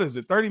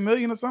 30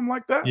 million or something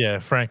like that? Yeah,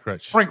 Frank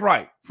Reich. Frank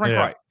Wright.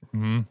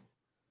 Mm-hmm.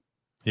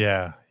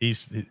 Yeah,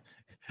 he's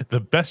the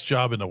best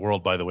job in the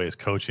world, by the way, is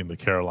coaching the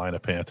Carolina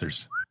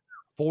Panthers.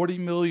 40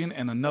 million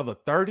and another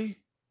 30?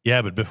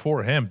 Yeah, but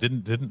before him,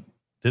 didn't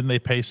they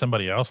pay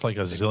somebody else like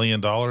 $1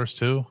 zillion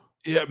too?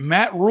 Yeah,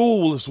 Matt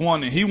Rule is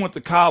one, and he went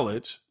to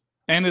college,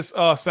 and his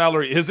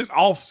salary isn't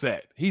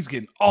offset. He's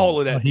getting all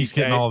of that. He's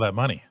getting all that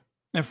money.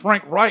 And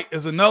Frank Wright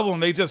is another one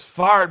they just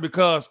fired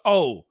because,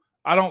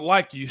 I don't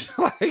like you.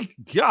 Like,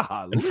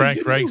 God. And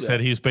Frank Wright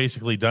said he was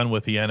basically done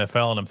with the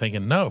NFL, and I'm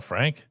thinking, no,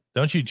 Frank,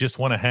 don't you just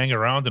want to hang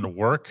around and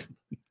work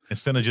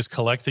instead of just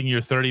collecting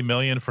your $30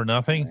 million for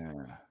nothing?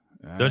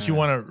 Yeah. Don't you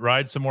want to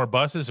ride some more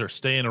buses or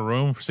stay in a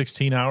room for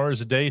 16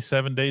 hours a day,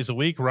 7 days a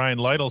week? Ryan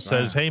Lytle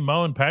says, hey,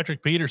 Mo and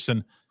Patrick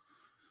Peterson,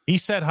 he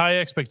set high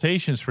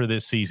expectations for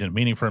this season,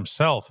 meaning for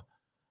himself,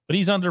 but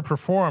he's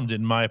underperformed,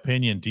 in my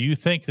opinion. Do you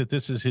think that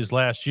this is his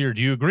last year?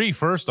 Do you agree,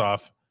 first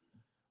off,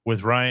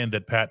 with Ryan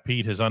that Pat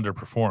Pete has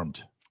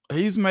underperformed?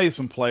 He's made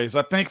some plays.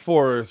 I think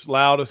for as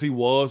loud as he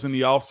was in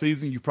the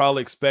offseason, you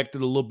probably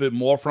expected a little bit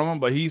more from him,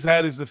 but he's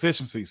had his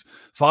deficiencies.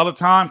 Father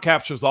Time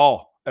captures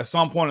all at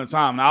some point in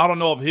time. Now, I don't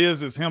know if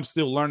his is him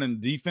still learning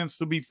defense,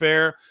 to be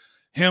fair.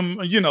 Him,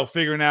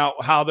 figuring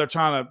out how they're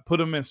trying to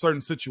put him in certain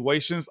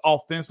situations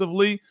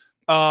offensively.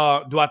 Do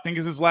I think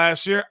it's his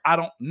last year? I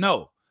don't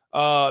know.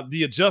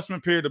 The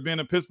adjustment period of being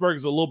in Pittsburgh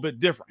is a little bit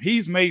different.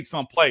 He's made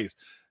some plays.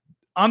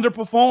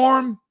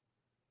 Underperform?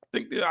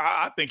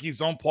 I think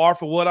he's on par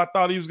for what I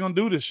thought he was going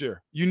to do this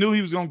year. You knew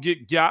he was going to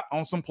get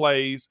on some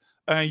plays,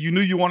 and you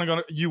knew you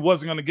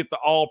wasn't going to get the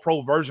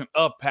all-pro version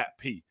of Pat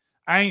P.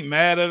 I ain't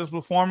mad at his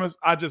performance.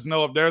 I just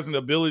know if there's an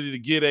ability to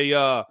get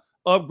a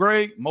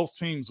upgrade, most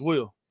teams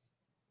will.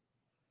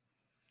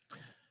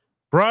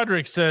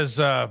 Broderick says,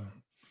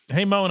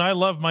 hey, Mo, and I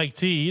love Mike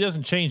T. He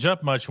doesn't change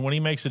up much. When he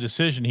makes a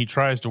decision, he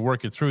tries to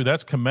work it through.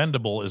 That's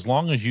commendable as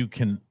long as you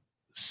can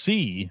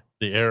see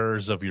the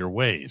errors of your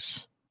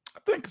ways.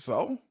 I think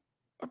so.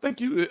 I think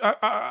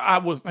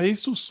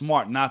he's too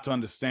smart not to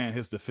understand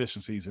his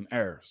deficiencies and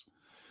errors.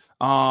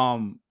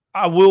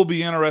 I will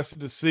be interested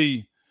to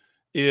see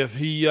if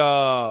he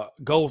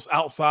goes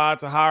outside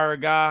to hire a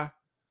guy,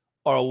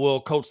 or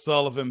will Coach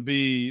Sullivan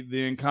be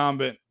the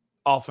incumbent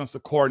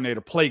offensive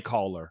coordinator, play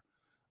caller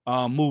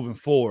moving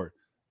forward.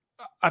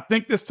 I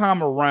think this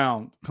time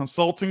around,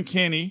 consulting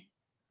Kenny,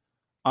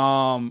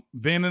 being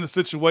in a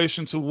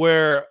situation to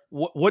where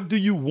what do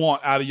you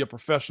want out of your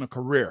professional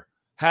career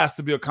has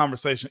to be a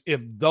conversation. If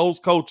those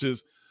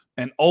coaches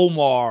and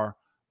Omar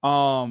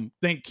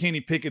think Kenny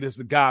Pickett is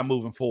the guy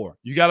moving forward,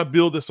 you got to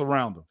build this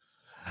around him.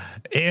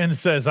 Ann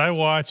says, I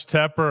watched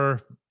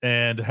Tepper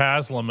and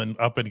Haslam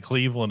up in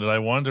Cleveland, and I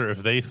wonder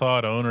if they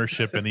thought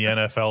ownership in the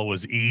NFL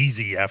was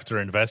easy after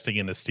investing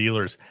in the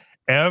Steelers.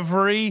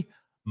 Every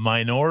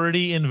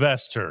minority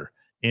investor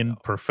in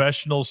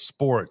professional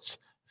sports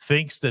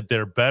thinks that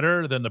they're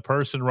better than the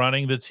person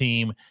running the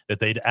team, that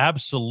they'd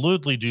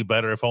absolutely do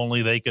better if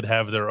only they could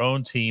have their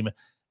own team.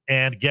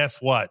 And guess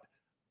what?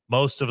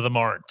 Most of them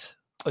aren't.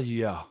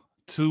 Yeah,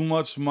 too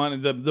much money.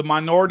 The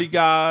minority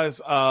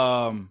guys,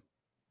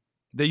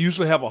 they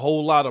usually have a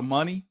whole lot of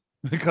money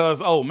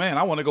because, oh man,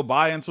 I want to go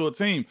buy into a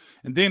team.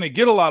 And then they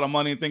get a lot of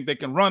money and think they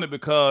can run it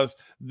because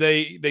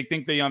they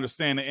think they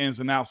understand the ins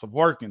and outs of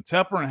working.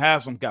 Tepper and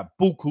Haslam got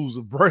bukus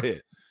of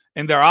bread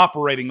and they're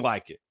operating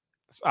like it.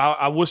 So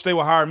I wish they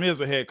would hire me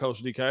as a head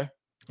coach, DK.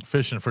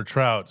 Fishing for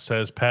Trout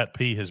says Pat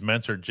P has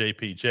mentored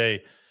JPJ.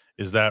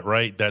 Is that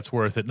right? That's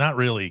worth it. Not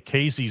really.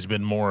 Casey's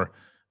been more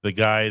the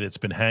guy that's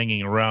been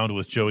hanging around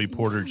with Joey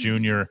Porter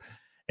Jr.,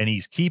 and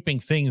he's keeping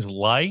things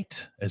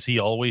light as he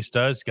always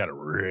does. He's got a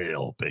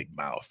real big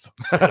mouth.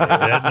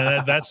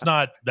 That's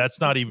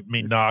not even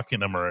me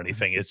knocking him or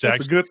anything. It's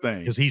That's actually a good thing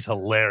because he's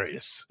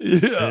hilarious.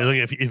 Yeah.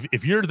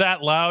 If you're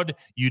that loud,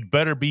 you'd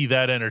better be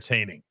that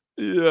entertaining.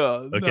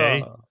 Yeah. Okay.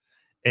 Nah.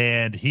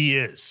 And he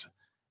is,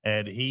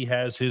 and he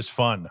has his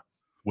fun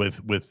with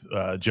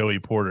Joey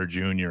Porter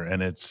Jr.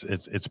 and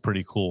it's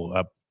pretty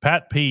cool.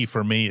 Pat P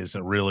for me is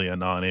really a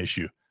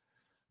non-issue.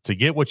 To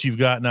get what you've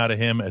gotten out of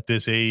him at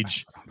this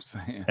age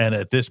and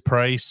at this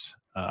price,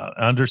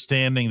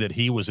 understanding that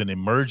he was an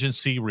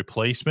emergency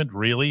replacement,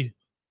 really,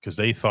 because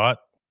they thought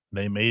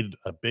they made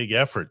a big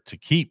effort to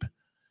keep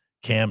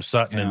Cam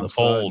Sutton in the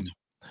fold.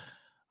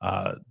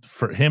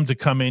 For him to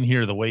come in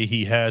here the way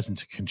he has and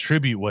to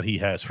contribute what he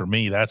has, for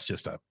me, that's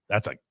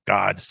a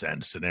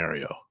godsend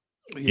scenario.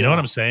 You know what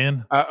I'm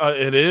saying?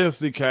 It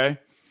is, DK.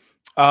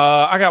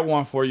 I got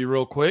one for you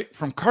real quick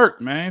from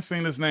Kurt, man. Ain't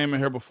seen his name in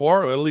here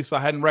before, or at least I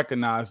hadn't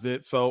recognized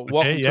it. So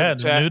welcome to the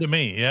chat. New to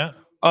me, yeah.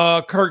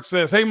 Kurt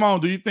says, hey, Mon,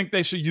 do you think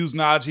they should use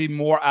Najee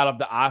more out of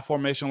the I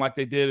formation like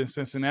they did in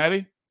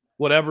Cincinnati?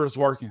 Whatever is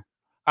working.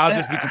 I'll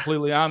just be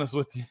completely honest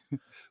with you.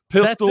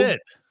 Pistol, That's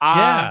it.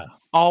 Yeah.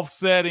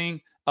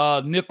 Offsetting,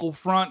 nickel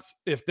fronts.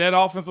 If that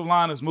offensive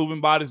line is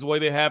moving bodies the way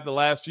they have the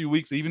last few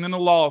weeks, even in the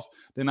loss,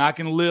 then I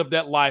can live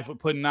that life of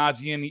putting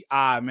Najee in the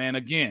eye, man.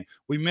 Again,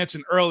 we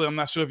mentioned earlier, I'm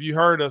not sure if you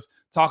heard us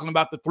talking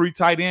about the 3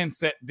 tight end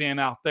set being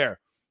out there.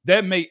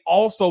 That may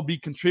also be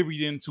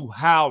contributing to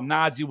how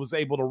Najee was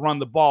able to run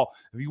the ball.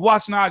 If you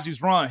watch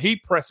Najee's run, he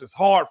presses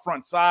hard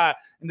front side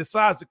and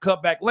decides to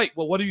cut back late.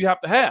 Well, what do you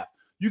have to have?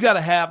 You got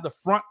to have the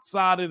front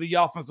side of the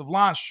offensive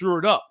line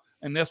shored up.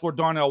 And that's where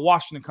Darnell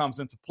Washington comes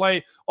into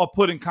play, or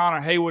putting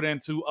Connor Hayward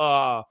into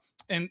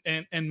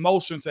in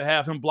motion to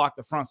have him block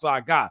the front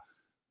side guy.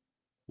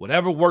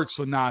 Whatever works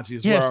for Najee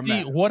is where I'm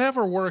at.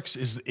 Whatever works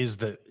is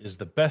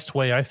the best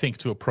way, I think,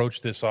 to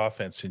approach this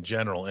offense in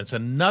general. It's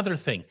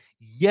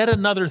yet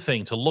another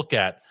thing to look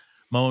at,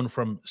 Moan,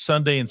 from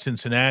Sunday in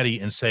Cincinnati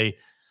and say,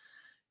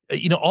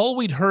 all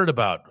we'd heard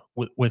about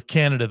with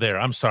Canada there,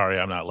 I'm sorry,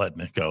 I'm not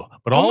letting it go,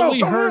 but all we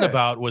heard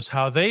about was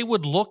how they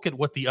would look at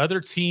what the other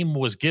team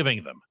was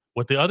giving them,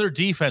 what the other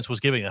defense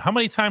was giving them. How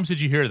many times did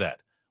you hear that?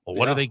 Well,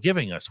 what are they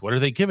giving us? What are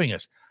they giving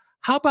us?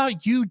 How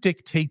about you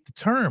dictate the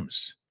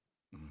terms?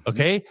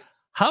 Okay.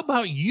 How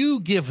about you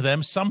give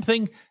them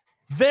something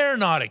they're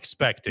not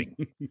expecting?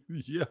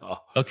 Yeah.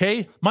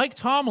 Okay. Mike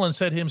Tomlin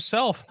said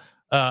himself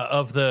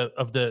of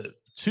the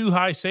 2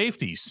 high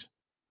safeties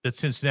that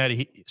Cincinnati,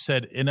 he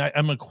said, and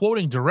I'm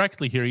quoting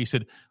directly here. He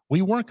said,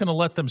 we weren't going to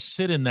let them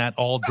sit in that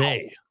all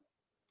day.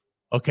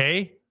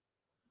 Okay.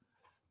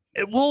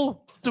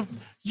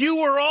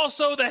 You were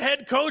also the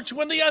head coach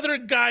when the other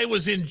guy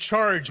was in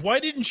charge.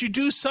 Why didn't you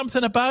do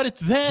something about it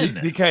then?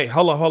 DK,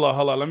 hold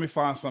on. Let me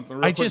find something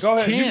real quick. Just Go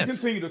ahead. can't. You can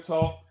continue to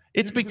talk.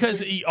 It's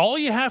because all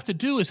you have to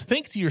do is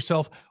think to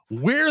yourself,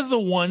 we're the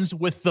ones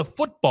with the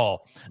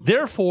football.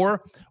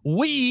 Therefore,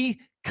 we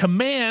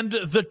command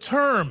the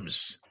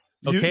terms.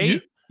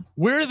 Okay?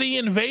 We're the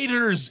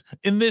invaders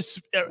in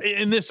this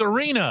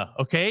arena.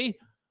 Okay?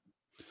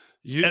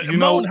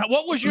 Moan,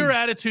 what was your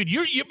attitude?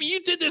 You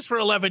did this for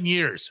 11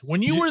 years.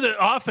 When you were the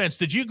offense,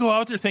 did you go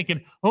out there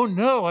thinking, oh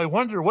no, I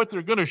wonder what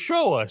they're going to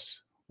show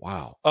us?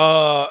 Wow.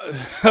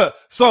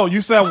 So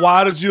you said,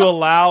 why did you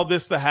allow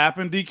this to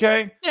happen,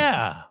 DK?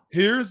 Yeah.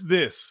 Here's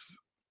this.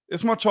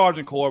 It's my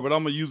charging cord, but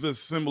I'm going to use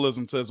this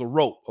symbolism as a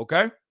rope,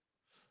 okay?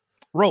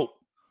 Rope.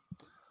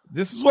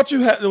 This is what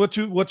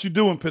you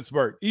do in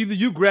Pittsburgh. Either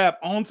you grab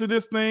onto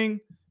this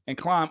thing and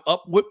climb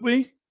up with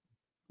me,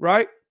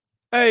 right?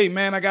 Hey,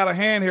 man, I got a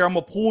hand here. I'm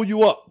going to pull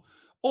you up.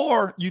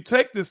 Or you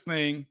take this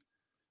thing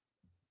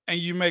and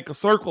you make a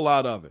circle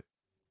out of it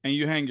and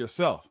you hang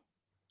yourself.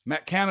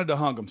 Matt Canada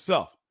hung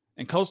himself.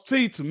 And Coach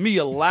T, to me,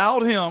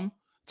 allowed him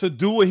to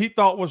do what he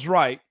thought was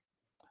right,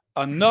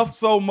 enough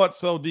so much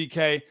so,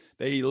 DK,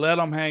 that he let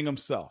him hang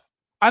himself.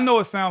 I know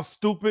it sounds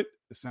stupid.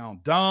 It sounds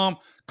dumb.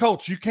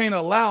 Coach, you can't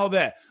allow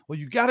that. Well,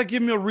 you got to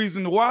give me a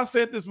reason. Why I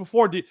said this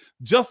before, did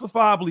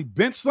justifiably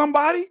bench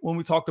somebody when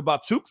we talked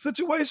about Chuck's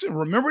situation?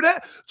 Remember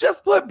that?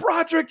 Just put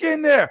Broderick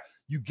in there.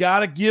 You got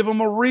to give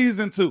him a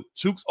reason to.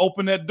 Chuck's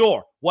opened that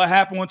door. What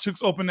happened when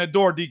Chuck's opened that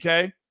door,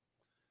 DK?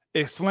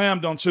 It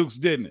slammed on Chuck's,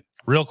 didn't it?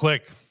 Real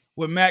quick.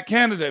 With Matt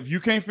Canada, if you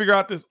can't figure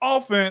out this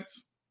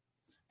offense,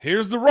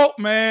 here's the rope,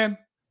 man.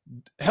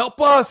 Help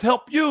us,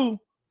 help you,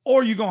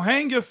 or you're going to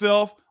hang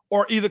yourself,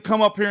 or either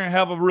come up here and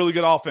have a really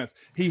good offense.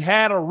 He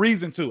had a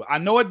reason to. I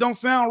know it don't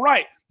sound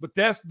right, but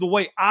that's the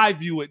way I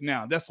view it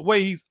now. That's the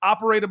way he's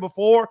operated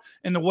before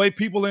and the way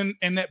people in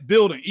that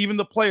building, even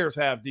the players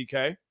have,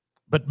 DK.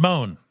 But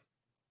Moan,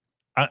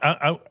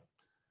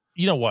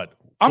 You know what?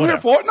 I'm here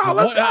for it. No,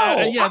 let's go.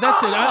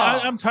 That's it.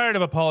 I'm tired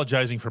of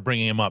apologizing for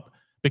bringing him up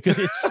because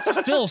it's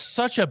still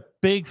such a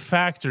big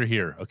factor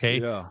here. Okay.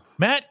 Yeah.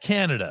 Matt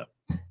Canada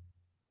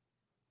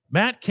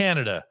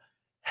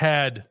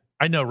had,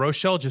 I know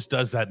Rochelle just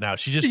does that now.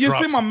 She just you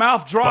drops see my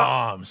mouth drop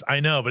bombs.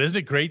 I know, but isn't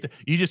it great that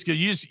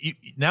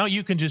now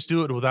you can just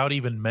do it without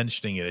even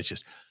mentioning it. It's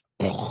just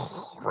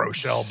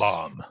Rochelle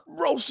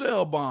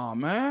bomb,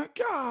 man.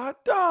 God,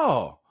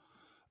 dog.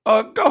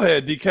 Go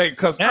ahead, DK,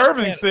 because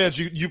Irving says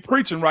you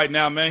preaching right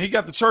now, man. He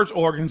got the church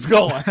organs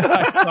going.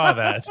 I saw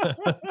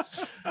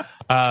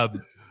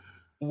that.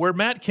 Where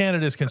Matt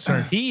Canada is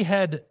concerned, he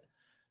had,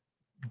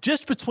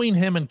 just between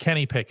him and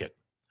Kenny Pickett,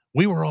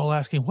 we were all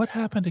asking, what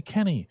happened to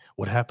Kenny?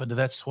 What happened to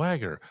that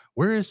swagger?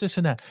 Where is this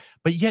and that?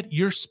 But yet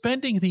you're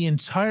spending the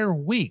entire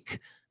week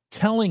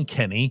telling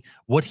Kenny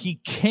what he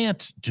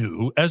can't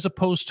do as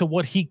opposed to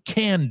what he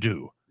can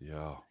do.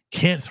 Yeah.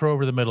 Can't throw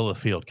over the middle of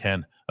the field,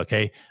 Ken.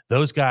 Okay.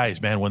 Those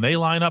guys, man, when they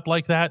line up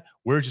like that,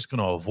 we're just going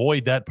to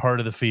avoid that part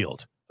of the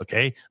field.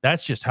 Okay.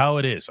 That's just how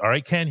it is. All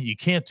right, Ken, you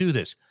can't do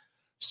this.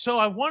 So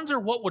I wonder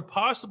what would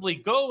possibly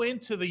go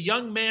into the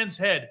young man's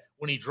head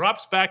when he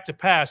drops back to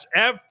pass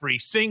every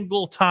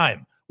single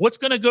time. What's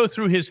going to go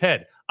through his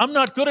head? I'm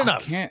not good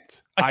enough.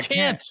 I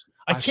can't.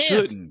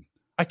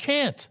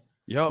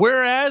 Yep.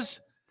 Whereas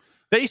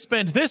they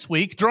spent this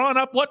week drawing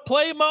up what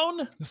play,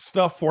 Moan?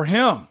 Stuff for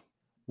him.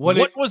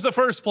 What was the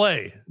first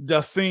play?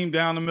 The seam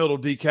down the middle,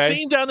 DK.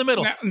 Seam down the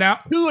middle. Now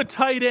to a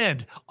tight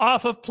end,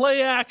 off of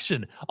play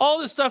action. All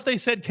the stuff they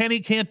said Kenny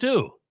can't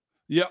do.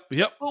 Yep.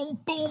 Boom,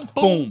 boom,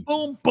 boom,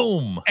 boom,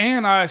 boom.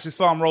 And I actually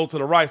saw him roll to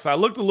the right side.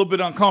 Looked a little bit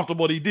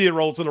uncomfortable, but he did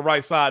roll to the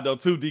right side, though,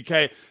 too,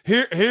 DK.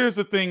 Here's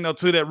the thing, though,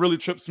 too, that really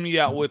trips me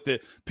out with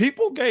it.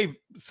 People gave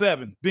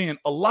 7 being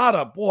a lot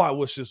of, boy, I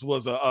wish this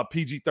was a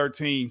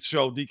PG-13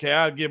 show, DK.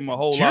 I'd give him a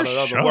whole lot of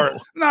other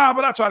words. Nah,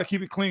 but I try to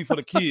keep it clean for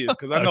the kids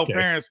because I know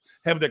parents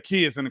have their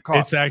kids in the car.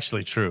 It's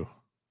actually true.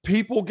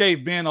 People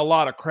gave Ben a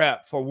lot of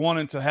crap for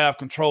wanting to have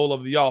control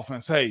of the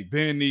offense. Hey,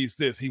 Ben needs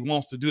this. He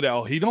wants to do that.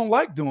 Oh, he don't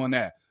like doing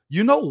that.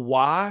 You know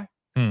why?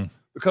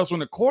 Because when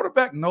the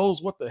quarterback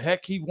knows what the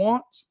heck he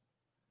wants,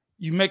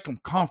 you make them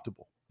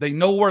comfortable. They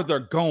know where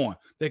they're going.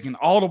 They can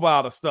audible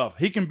out of stuff.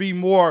 He can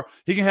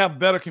have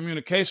better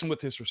communication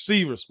with his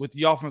receivers, with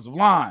the offensive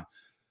line.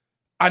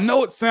 I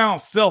know it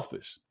sounds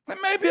selfish, and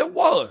maybe it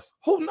was.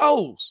 Who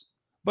knows?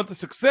 But the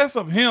success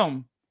of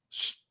him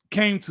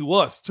came to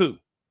us too,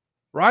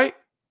 right?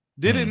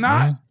 Did it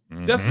not?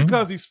 That's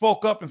because he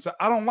spoke up and said,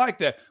 I don't like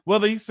that.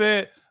 Whether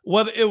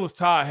it was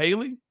Todd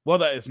Haley,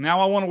 whether it's now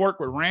I want to work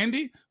with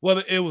Randy,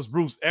 whether it was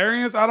Bruce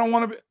Arians, I don't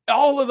want to be,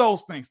 all of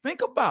those things.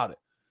 Think about it.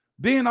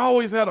 Ben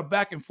always had a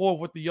back and forth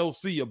with the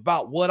OC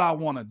about what I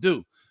want to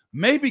do.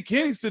 Maybe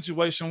Kenny's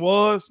situation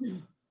was,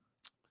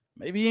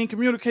 maybe he didn't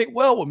communicate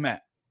well with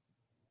Matt.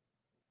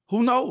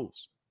 Who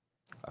knows?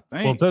 I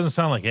think. Well, it doesn't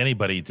sound like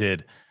anybody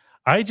did.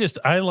 I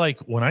like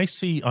when I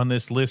see on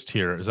this list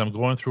here, as I'm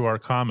going through our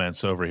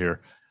comments over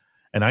here,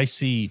 and I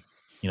see,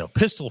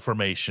 pistol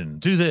formation,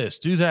 do this,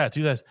 do that,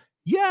 do that.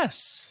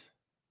 Yes.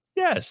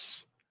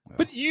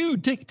 But you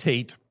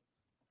dictate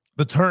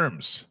the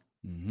terms.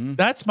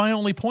 That's my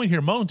only point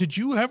here. Moan, did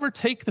you ever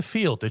take the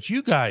field? Did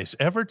you guys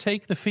ever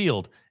take the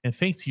field and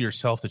think to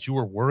yourself that you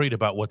were worried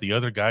about what the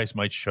other guys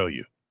might show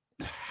you?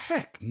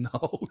 Heck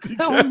no.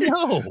 Hell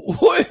no.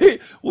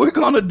 We're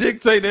going to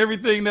dictate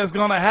everything that's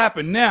going to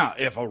happen. Now,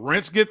 if a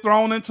wrench get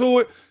thrown into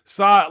it,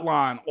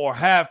 sideline or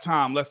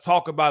halftime, let's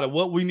talk about it.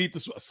 What we need to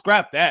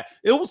scrap that.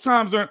 It was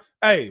times where,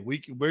 hey,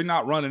 we're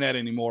not running that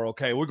anymore,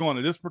 okay? We're going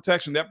to this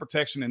protection, that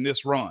protection, and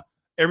this run.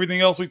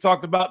 Everything else we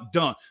talked about,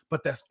 done.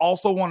 But that's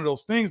also one of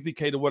those things,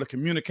 DK, to where the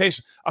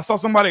communication. I saw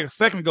somebody a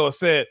second ago that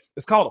said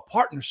it's called a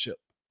partnership.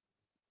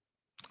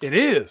 It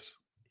is.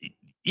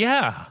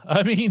 Yeah,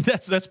 I mean,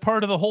 that's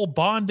part of the whole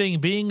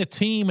bonding, being a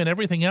team and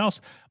everything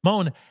else.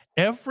 Moan,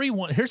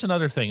 everyone, here's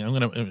another thing I'm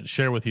going to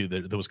share with you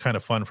that was kind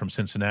of fun from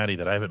Cincinnati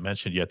that I haven't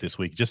mentioned yet this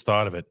week. Just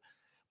thought of it.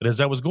 But as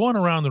I was going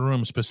around the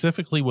room,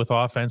 specifically with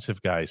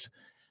offensive guys,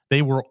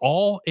 they were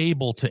all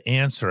able to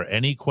answer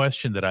any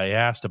question that I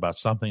asked about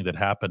something that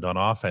happened on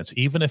offense,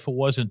 even if it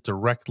wasn't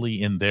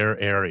directly in their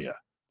area.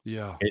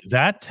 Yeah.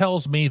 That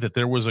tells me that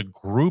there was a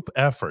group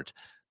effort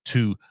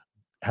to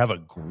have a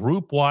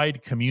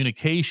group-wide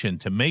communication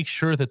to make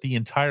sure that the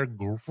entire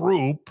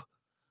group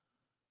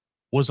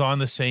was on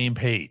the same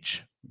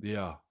page.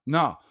 Yeah.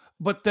 No,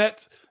 but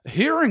that's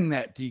hearing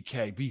that,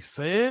 DK, be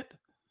said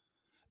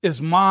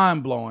is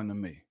mind-blowing to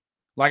me.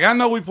 Like, I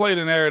know we played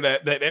in an era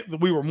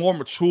that we were more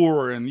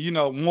mature and,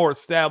 more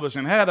established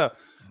and had a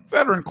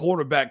veteran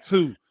quarterback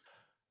too.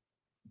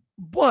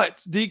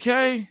 But,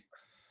 DK,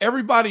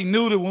 everybody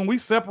knew that when we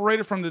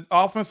separated from the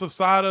offensive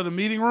side of the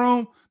meeting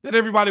room, that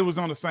everybody was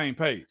on the same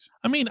page.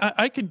 I mean,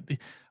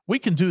 we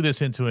can do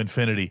this into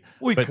infinity.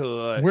 We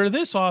could. Where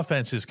this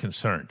offense is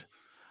concerned,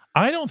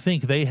 I don't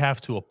think they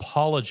have to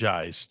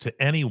apologize to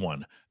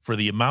anyone for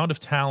the amount of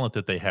talent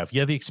that they have.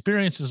 Yeah, the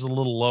experience is a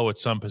little low at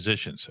some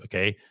positions,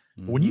 okay?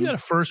 But when you got a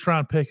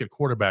first-round pick at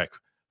quarterback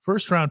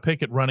first-round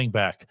pick at running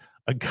back,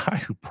 a guy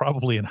who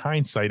probably in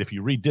hindsight, if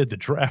you redid the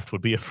draft,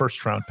 would be a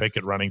first-round pick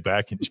at running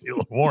back in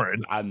Jaylen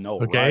Warren. I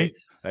know, okay? Right?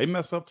 They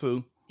mess up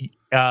too.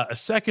 A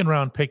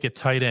second-round pick at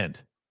tight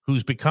end,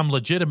 who's become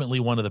legitimately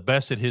one of the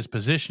best at his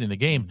position in the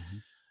game. Mm-hmm.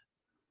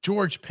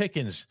 George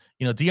Pickens,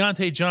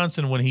 Deontay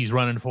Johnson when he's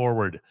running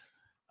forward,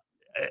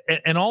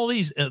 and all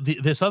these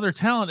this other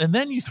talent, and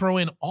then you throw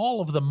in all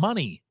of the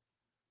money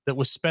that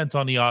was spent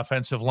on the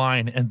offensive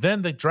line, and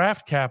then the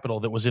draft capital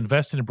that was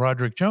invested in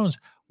Broderick Jones.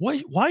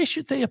 Why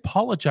should they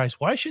apologize?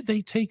 Why should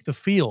they take the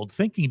field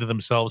thinking to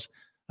themselves,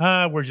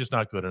 we're just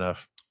not good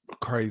enough?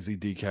 Crazy,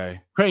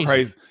 DK.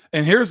 Crazy.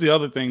 And here's the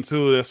other thing,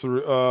 too, that's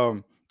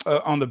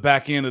on the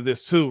back end of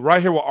this, too.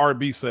 Right here what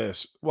RB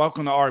says.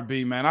 Welcome to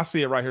RB, man. I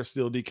see it right here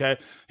still,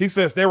 DK. He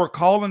says they were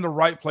calling the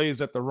right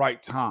plays at the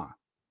right time.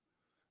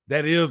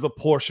 That is a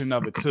portion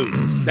of it, too.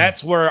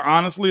 That's where,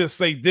 honestly, I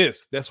say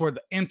this. That's where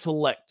the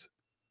intellect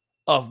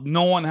of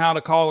knowing how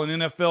to call an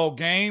NFL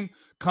game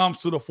comes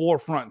to the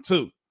forefront,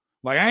 too.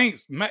 Like,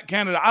 Matt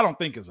Canada, I don't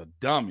think is a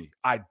dummy.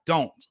 I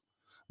don't.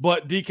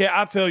 But, DK,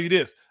 I'll tell you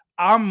this.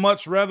 I'm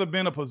much rather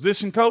been a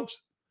position coach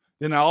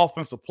than an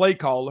offensive play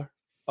caller.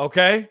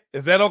 Okay?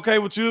 Is that okay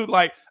with you?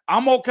 Like,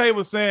 I'm okay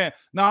with saying,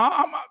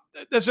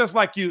 that's just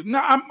like you.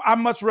 No,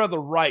 I'm much rather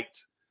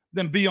write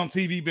than be on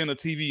TV being a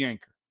TV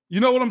anchor. You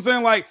know what I'm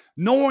saying? Like,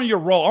 knowing your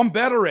role. I'm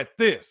better at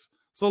this.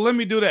 So let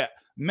me do that.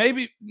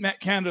 Maybe Matt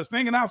Canada's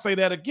thinking, I'll say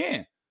that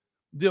again.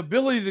 The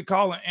ability to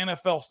call an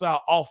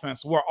NFL-style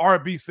offense where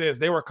RB says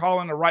they were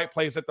calling the right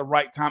plays at the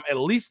right time, at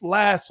least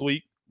last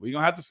week. We're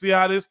going to have to see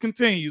how this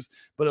continues.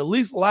 But at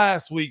least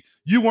last week,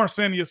 you weren't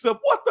saying to yourself,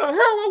 what the hell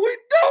are we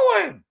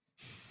doing?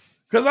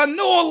 Because I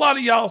know a lot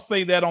of y'all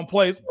say that on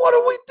plays. What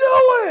are we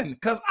doing?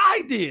 Because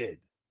I did.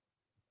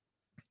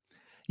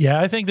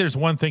 Yeah, I think there's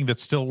one thing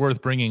that's still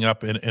worth bringing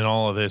up in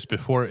all of this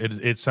before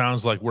it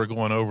sounds like we're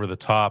going over the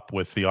top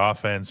with the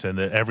offense and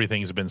that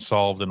everything's been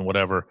solved and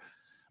whatever.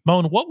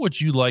 Moan, what would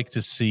you like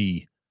to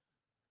see,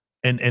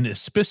 and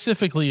as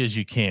specifically as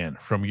you can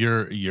from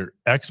your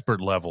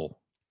expert level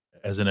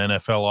as an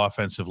NFL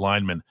offensive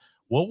lineman,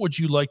 what would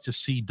you like to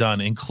see done,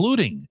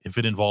 including if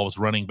it involves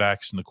running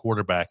backs and the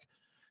quarterback,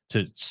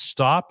 to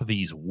stop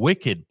these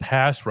wicked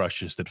pass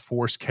rushes that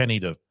force Kenny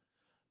to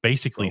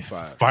basically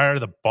fire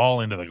the ball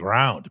into the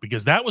ground?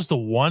 Because that was the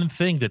one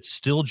thing that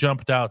still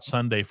jumped out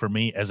Sunday for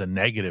me as a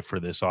negative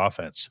for this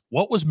offense.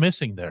 What was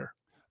missing there?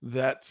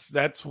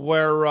 That's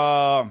where,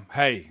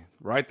 hey,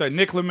 right there.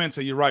 Nick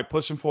Lamenta, you're right,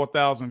 pushing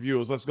 4,000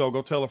 viewers. Let's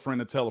go tell a friend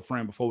to tell a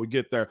friend before we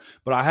get there.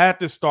 But I had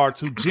this start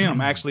too. Jim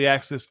actually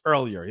asked this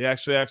earlier. He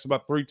actually asked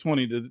about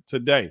 3:20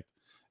 today,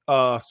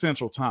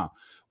 Central Time.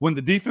 When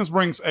the defense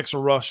brings extra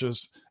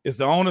rushes, is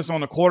the onus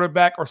on the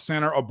quarterback or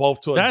center or both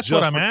to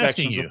adjust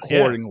protections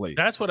accordingly?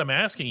 Yeah, that's what I'm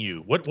asking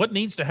you. What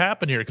needs to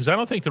happen here? Because I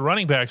don't think the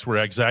running backs were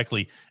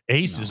exactly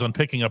aces on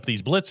picking up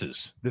these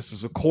blitzes. This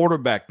is a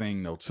quarterback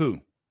thing, though,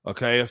 too.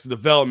 Okay, it's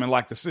development.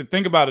 Like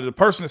think about it. The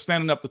person that's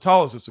standing up the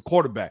tallest is the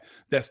quarterback.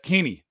 That's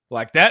Kenny.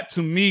 Like that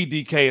to me,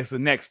 DK, is the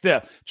next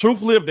step.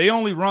 Truthfully, if they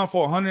only run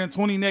for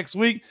 120 next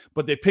week,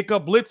 but they pick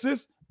up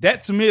blitzes,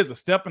 that to me is a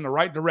step in the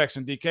right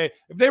direction, DK.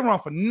 If they run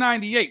for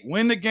 98,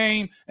 win the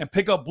game, and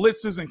pick up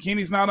blitzes and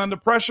Kenny's not under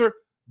pressure,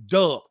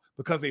 dub,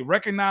 because they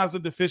recognize the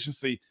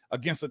deficiency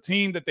against a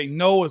team that they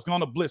know is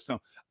going to blitz them.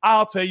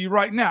 I'll tell you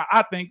right now,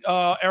 I think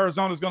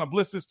Arizona's going to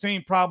blitz this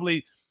team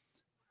probably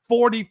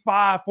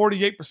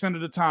 48%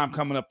 of the time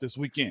coming up this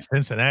weekend.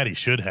 Cincinnati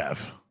should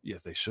have.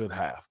 Yes, they should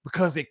have,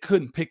 because they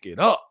couldn't pick it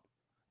up.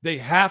 They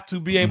have to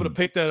be able to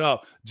pick that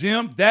up.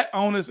 Jim, that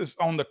onus is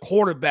on the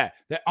quarterback.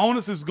 That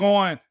onus is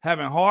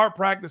having hard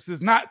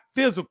practices, not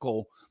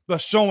physical, but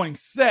showing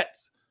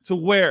sets to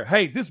where,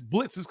 hey, this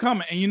blitz is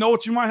coming. And you know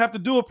what you might have to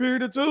do a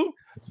period or two?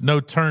 No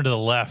turn to the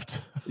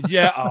left.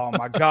 Yeah, oh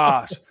my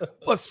gosh.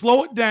 But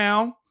slow it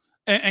down.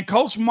 And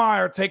Coach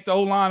Meyer take the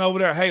O-line over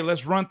there. Hey,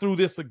 let's run through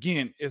this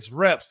again. It's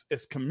reps.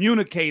 It's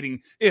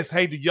communicating. It's,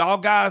 hey, do y'all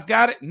guys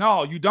got it?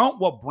 No, you don't?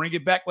 Well, bring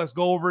it back. Let's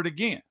go over it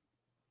again.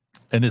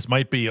 And this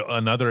might be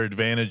another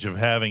advantage of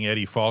having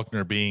Eddie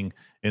Faulkner being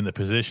in the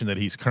position that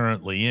he's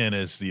currently in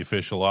as the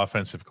official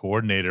offensive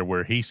coordinator,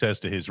 where he says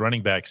to his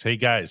running backs, hey,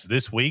 guys,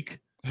 this week,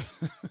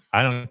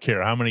 I don't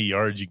care how many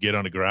yards you get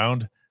on the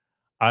ground.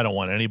 I don't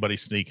want anybody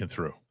sneaking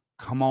through.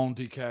 Come on,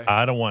 DK.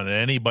 I don't want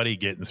anybody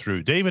getting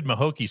through. David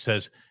Mahokey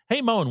says,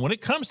 hey, Moan, when it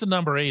comes to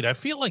number 8, I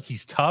feel like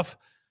he's tough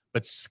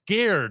but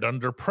scared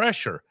under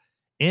pressure.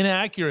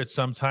 Inaccurate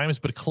sometimes,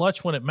 but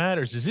clutch when it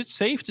matters. Is it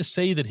safe to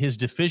say that his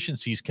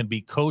deficiencies can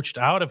be coached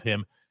out of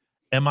him?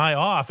 Am I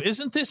off?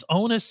 Isn't this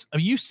onus?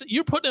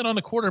 You're putting it on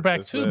the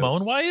quarterback too,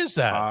 Moan. Why is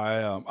that?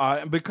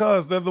 I am.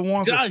 Because they're the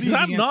ones that see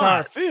the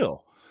entire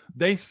field.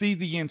 They see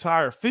the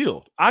entire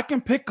field. I can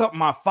pick up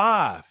my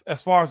 5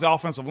 as far as the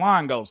offensive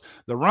line goes.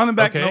 The running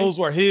back knows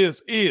where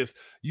his is.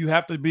 You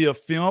have to be a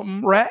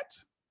film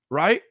rat,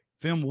 right?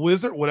 Film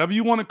wizard, whatever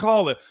you want to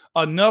call it,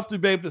 enough to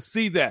be able to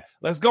see that.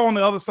 Let's go on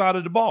the other side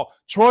of the ball.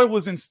 Troy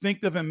was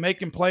instinctive in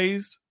making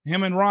plays,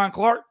 him and Ron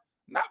Clark,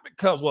 not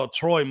because, well,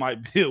 Troy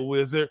might be a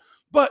wizard,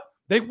 but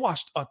they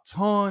watched a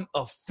ton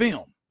of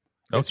film.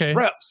 It's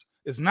reps.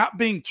 It's not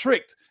being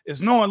tricked.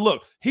 It's knowing,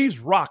 look, he's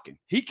rocking.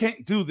 He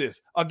can't do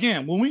this.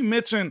 Again, when we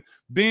mentioned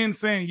Ben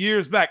saying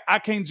years back, I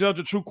can't judge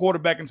a true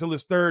quarterback until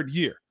his third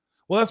year.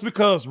 Well, that's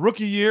because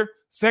rookie year,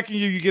 second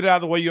year, you get out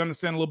of the way, you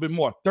understand a little bit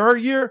more.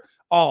 Third year,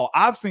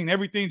 I've seen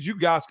everything you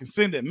guys can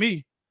send at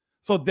me.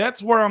 So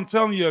that's where I'm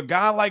telling you, a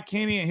guy like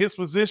Kenny in his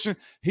position,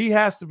 he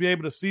has to be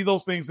able to see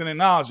those things and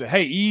acknowledge it.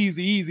 Hey,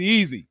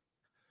 easy.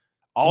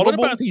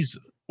 Audible.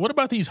 What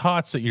about these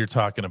hots that you're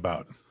talking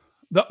about?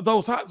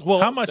 Those hots. Well,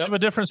 how much of a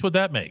difference would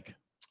that make?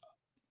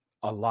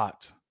 A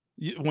lot.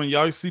 When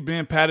y'all see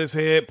Ben pat his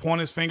head,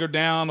 point his finger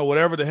down, or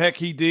whatever the heck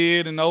he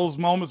did in those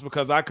moments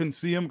because I couldn't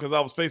see him because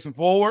I was facing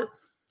forward.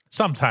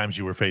 Sometimes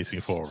you were facing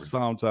forward.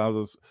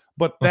 Sometimes.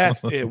 But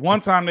that's it. One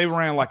time they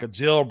ran like a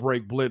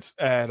jailbreak blitz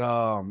at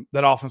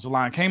that offensive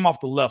line, came off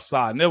the left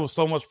side, and there was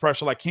so much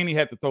pressure, like Kenny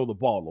had to throw the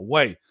ball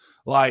away.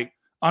 Like,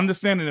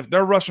 understanding if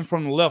they're rushing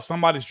from the left,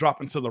 somebody's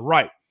dropping to the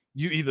right.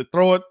 You either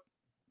throw it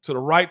to the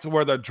right to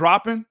where they're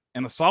dropping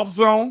in a soft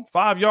zone.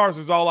 5 yards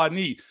is all I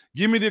need.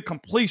 Give me the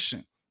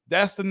completion.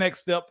 That's the next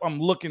step I'm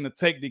looking to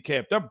take, DK.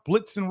 If they're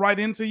blitzing right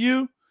into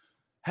you,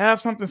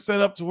 have something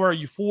set up to where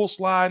you full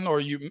sliding or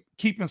you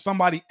keeping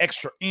somebody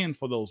extra in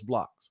for those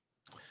blocks.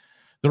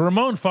 The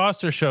Ramon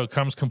Foster Show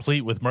comes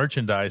complete with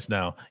merchandise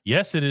now.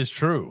 Yes, it is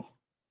true.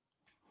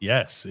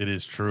 Yes, it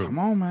is true. Come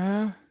on,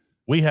 man.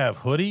 We have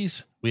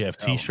hoodies. We have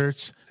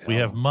T-shirts. We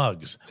have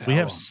mugs. We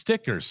have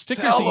stickers.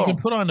 Stickers that you can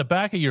put on the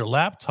back of your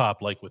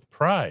laptop, like with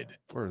pride.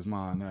 Where's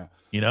mine now?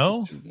 You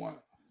know?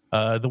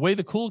 The way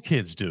the cool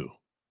kids do.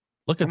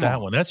 Look at that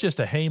one. That's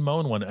just a Hey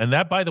Moan one. And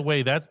that, by the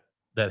way, that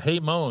Hey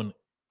Moan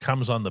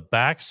comes on the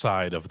back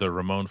side of the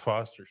Ramon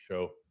Foster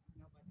Show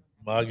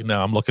mug.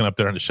 Now I'm looking up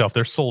there on the shelf.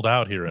 They're sold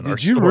out here in our store.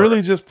 Did you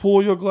really just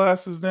pull your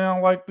glasses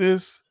down like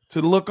this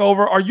to look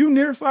over? Are you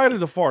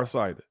nearsighted or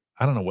farsighted?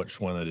 I don't know which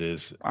one it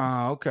is.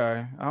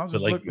 Okay. I was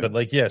just looking.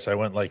 But yes, I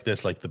went like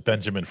this, like the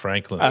Benjamin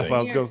Franklin That's thing.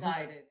 what I was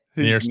Nearsighted.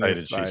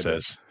 Nearsighted, she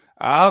says.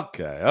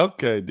 Okay,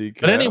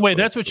 DK. But anyway,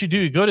 that's what you do.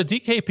 You go to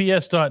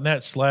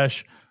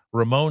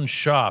dkps.net/Ramon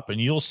shop,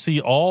 and you'll see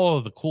all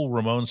of the cool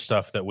Ramon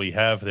stuff that we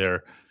have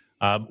there.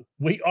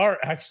 We are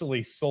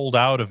actually sold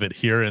out of it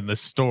here in the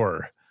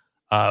store.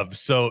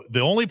 So the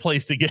only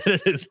place to get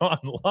it is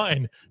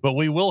online, but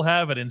we will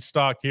have it in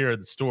stock here at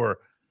the store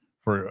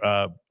for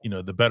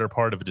the better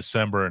part of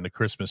December and the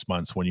Christmas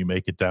months when you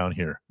make it down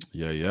here.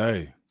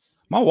 Yeah.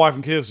 My wife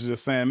and kids were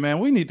just saying, man,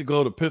 we need to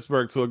go to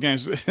Pittsburgh to a game.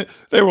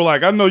 They were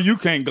like, I know you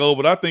can't go,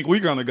 but I think we're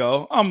going to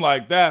go. I'm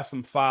like, that's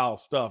some foul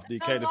stuff,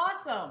 DK. That's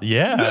awesome.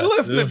 Yeah.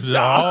 Listen,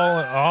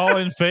 all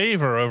in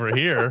favor over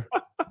here.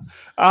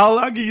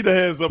 I'll give you the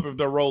heads up if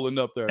they're rolling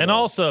up there. And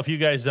also, if you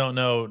guys don't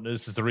know,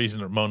 this is the reason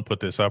Ramon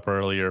put this up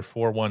earlier,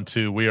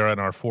 412, we are in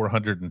our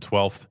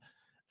 412th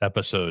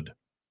episode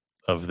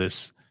of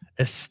this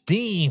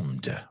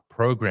esteemed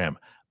program.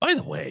 By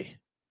the way,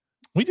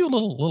 we do a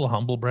little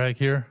humble brag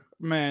here.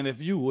 Man,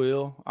 if you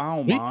will, I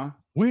don't mind.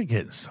 We're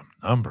getting some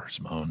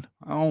numbers, Moan.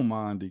 I don't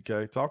mind,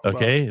 DK. Talk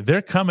about it.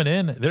 They're coming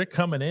in.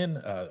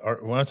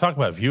 When I talk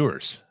about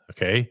viewers,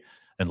 okay,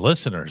 and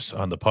listeners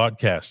on the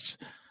podcasts,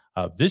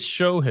 this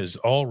show has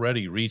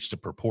already reached a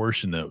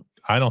proportion that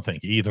I don't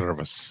think either of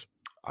us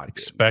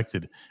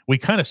expected. We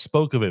kind of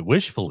spoke of it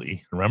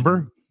wishfully,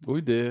 remember?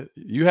 We did.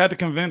 You had to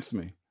convince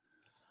me.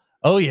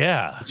 Oh,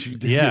 yeah. You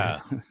did.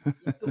 Yeah.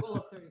 The goal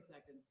of 30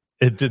 seconds.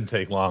 It didn't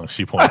take long,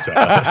 she points out.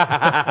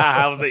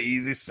 That was an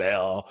easy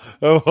sell.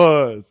 It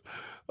was.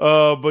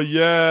 But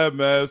yeah,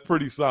 man, it's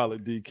pretty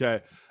solid,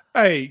 DK.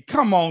 Hey,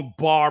 come on,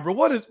 Barbara.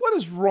 What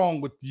is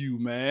wrong with you,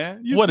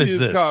 man? You what see is his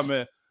this?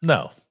 comment.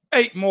 No.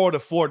 8 more to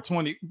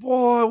 420.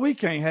 Boy, we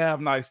can't have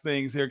nice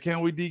things here,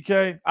 can we,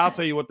 DK? I'll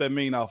tell you what that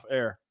mean off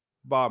air.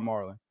 Bob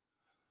Marley.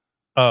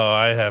 Oh,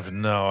 I have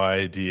no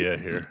idea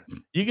here.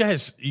 You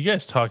guys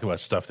talk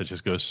about stuff that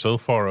just goes so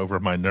far over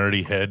my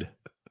nerdy head.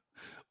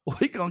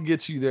 We're going to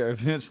get you there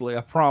eventually.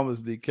 I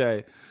promise,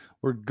 DK.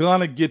 We're going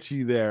to get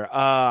you there.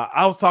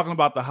 I was talking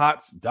about the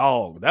hot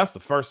dog. That's the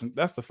first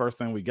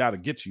thing we got to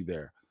get you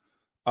there.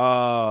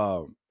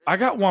 I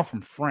got one from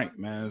Frank,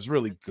 man. It's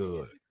really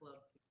good.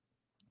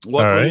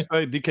 What did you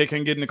say? DK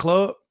can't get in the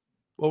club?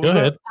 What was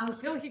that? I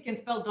feel like he can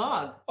spell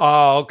dog.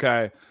 Oh,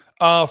 okay.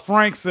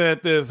 Frank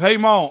said this. Hey,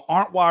 Mo,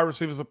 aren't wide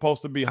receivers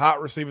supposed to be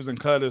hot receivers and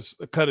cut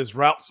his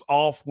routes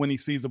off when he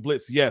sees a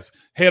blitz? Yes.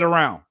 Head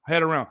around.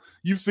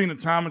 You've seen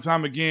it time and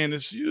time again.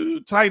 It's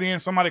you tight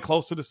end, somebody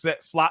close to the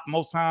set slot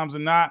most times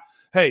and not.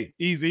 Hey,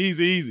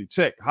 easy.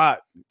 Check, hot.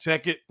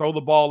 Check it. Throw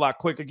the ball out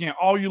quick. Again,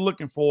 all you're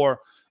looking for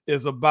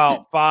is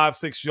about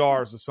 5-6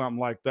 yards or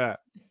something like that.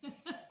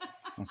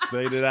 I'm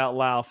saying it out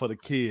loud for the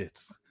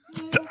kids.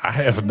 I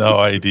have no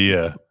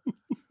idea.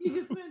 You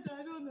just went,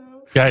 I don't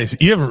know. Guys,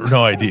 you have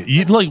no idea.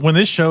 You'd like when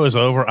this show is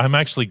over, I'm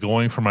actually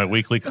going for my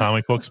weekly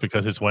comic books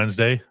because it's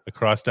Wednesday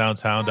across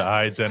downtown to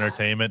Ides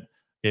Entertainment.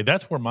 Yeah,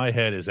 that's where my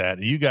head is at.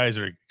 You guys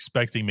are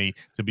expecting me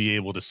to be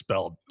able to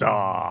spell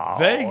dog.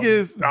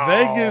 Vegas,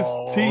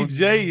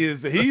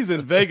 TJ he's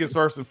in Vegas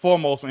first and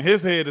foremost, and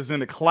his head is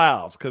in the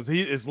clouds because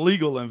he is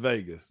legal in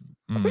Vegas.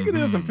 I think it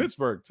is in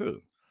Pittsburgh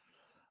too.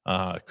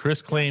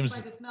 Chris claims.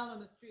 By the smell on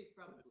the street,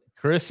 probably.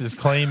 Chris is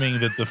claiming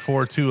that the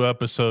 4-2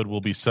 episode will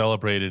be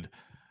celebrated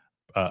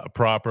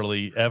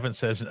properly. Evan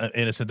says,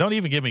 innocent. Don't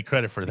even give me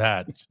credit for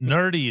that.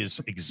 Nerdy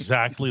is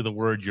exactly the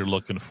word you're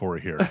looking for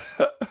here.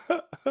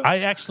 I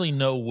actually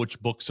know which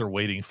books are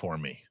waiting for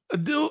me.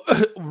 Dude,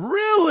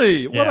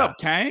 really? What Yeah. up,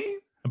 Kane?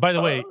 And by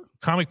the way,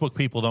 comic book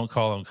people don't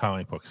call them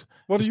comic books.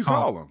 What do you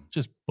call them?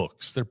 Just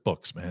books. They're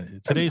books, man.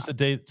 Today's the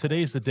day.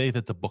 Today's the day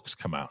that the books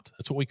come out.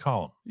 That's what we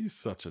call them. You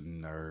such a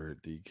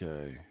nerd,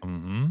 DK.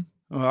 Mm-hmm.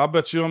 I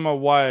bet you and my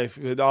wife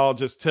would all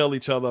just tell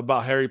each other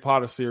about Harry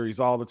Potter series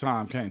all the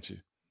time, can't you?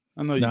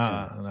 I know you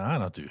can. No, I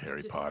don't do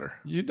Harry Potter.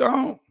 You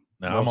don't?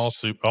 No, Well, I'm all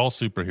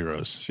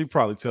superheroes. She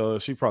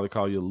probably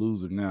call you a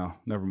loser now.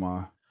 Never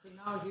mind. So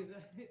now he's the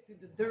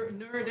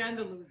nerd and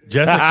the loser.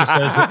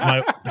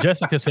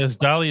 Jessica says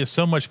Dolly is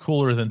so much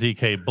cooler than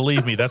DK.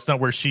 Believe me, that's not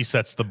where she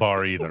sets the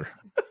bar either.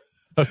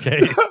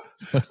 Okay.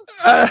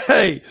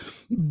 Hey,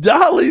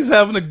 Dolly's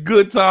having a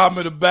good time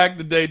in the back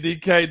today,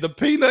 DK. The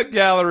peanut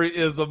gallery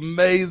is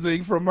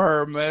amazing from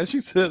her, man. She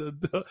said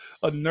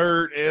a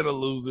nerd and a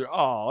loser.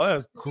 Oh,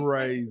 that's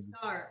crazy.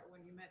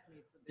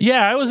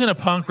 Yeah, I was in a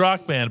punk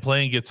rock band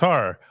playing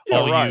guitar. Yeah,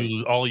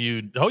 Oh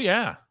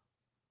yeah.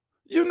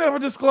 You never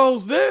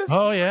disclosed this.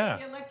 Oh yeah.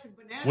 The electric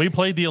banana. We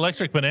played the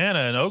Electric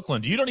Banana in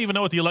Oakland. You don't even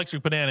know what the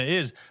Electric Banana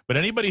is, but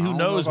anybody who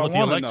knows what the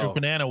Electric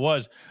Banana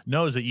was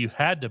knows that you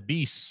had to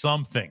be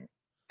something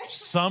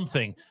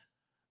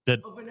that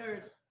Of a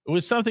nerd. it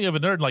was something of a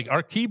nerd. Like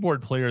our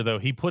keyboard player, though,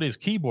 he put his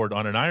keyboard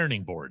on an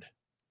ironing board.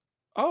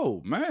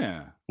 Oh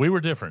man, We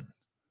were different.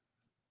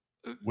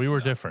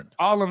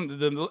 all of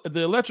the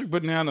Electric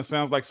Banana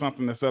sounds like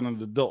something that's at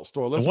an adult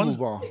store. Let's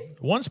move on.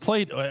 Once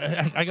played.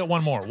 I got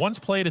one more. Once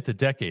played at the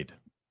Decade.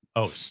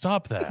 Oh,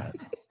 stop that!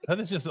 How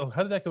did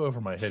that go over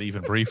my head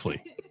even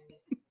briefly?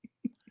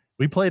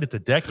 We played at the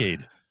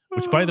Decade,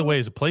 which, by the way,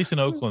 is a place in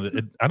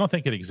Oakland. I don't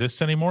think it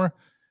exists anymore.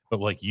 But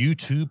like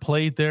U2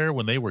 played there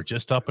when they were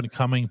just up and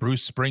coming.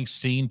 Bruce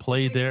Springsteen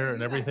played there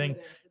and everything.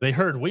 They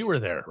heard we were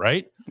there,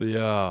 right?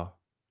 Yeah.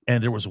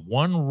 And there was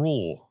one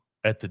rule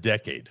at the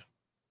Decade.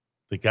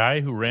 The guy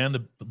who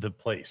ran the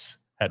place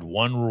had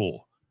one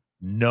rule: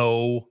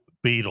 no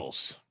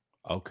Beatles.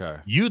 Okay.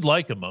 You'd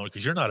like him, Mo,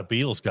 because you're not a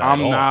Beatles guy.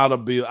 I'm not a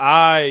Beatles.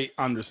 I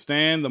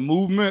understand the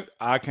movement.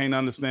 I can't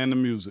understand the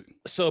music.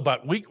 So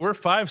we're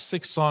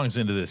 5-6 songs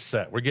into this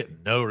set. We're getting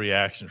no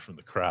reaction from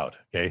the crowd.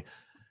 Okay.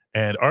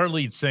 And our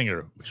lead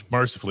singer, which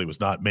mercifully was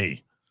not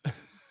me,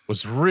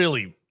 was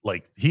really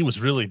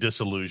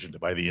disillusioned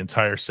by the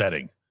entire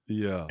setting.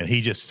 Yeah. And he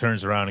just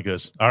turns around and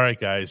goes, "All right,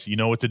 guys, you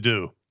know what to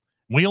do."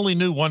 We only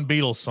knew one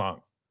Beatles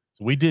song.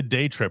 So we did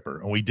Day Tripper,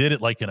 and we did it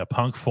like in a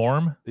punk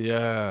form.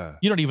 Yeah.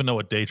 You don't even know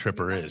what Day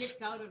Tripper is.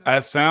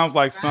 That sounds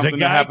like something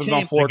that happens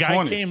on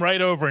 420. The guy came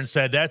right over and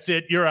said, "That's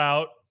it, you're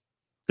out.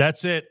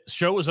 That's it.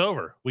 Show was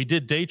over." We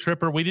did Day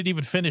Tripper. We didn't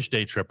even finish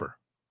Day Tripper.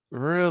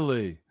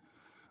 Really?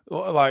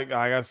 Well, like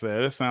I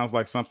said, it sounds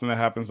like something that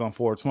happens on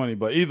 420.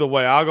 But either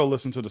way, I'll go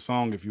listen to the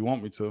song if you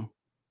want me to.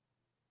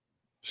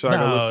 Should I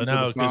go listen to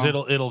the song? No,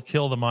 because it'll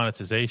kill the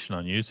monetization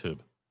on YouTube.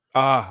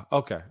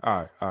 Okay.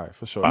 All right,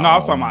 for sure. No, I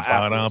was talking about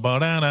afterwards.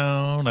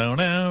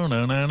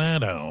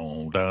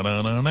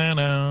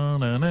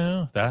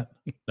 That?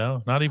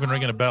 No, not even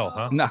ringing a bell,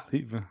 huh? Not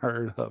even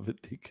heard of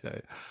it,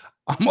 DK.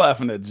 I'm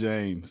laughing at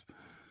James.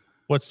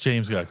 What's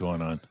James got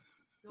going on?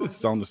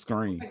 It's on the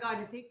screen. Oh my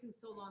God, it takes him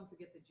so long to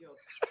get the joke.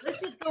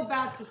 Let's just go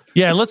back to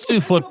Let's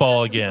do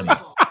football again.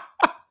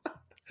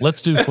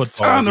 Let's do football. It's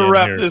time to again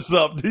wrap here. this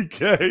up,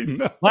 DK.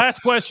 No. Last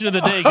question of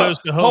the day goes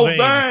to Hovain.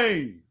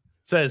 Hovain.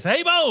 Says,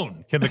 "Hey,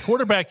 Bone, can the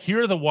quarterback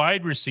hear the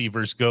wide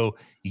receivers go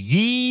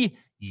yee,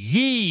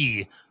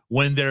 yee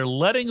when they're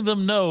letting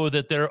them know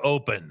that they're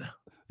open?"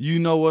 You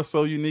know what's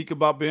so unique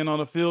about being on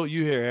the field?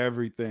 You hear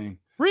everything.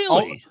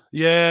 Really?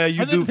 Yeah,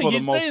 you I do didn't for think the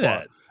you'd most say part.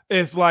 that.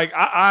 It's like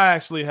I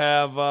actually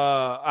have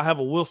I have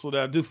a whistle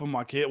that I do for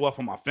my kid,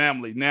 for my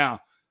family.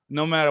 Now,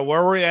 no matter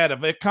where we're at,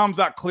 if it comes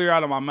out clear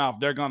out of my mouth,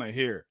 they're gonna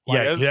hear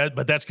it. Like,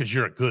 but that's because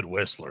you're a good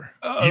whistler.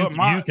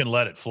 You can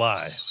let it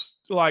fly.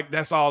 Like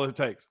that's all it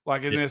takes.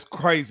 Like, and it's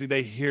crazy.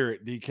 They hear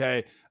it,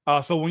 DK.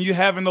 So when you're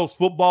having those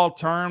football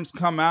terms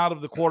come out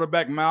of the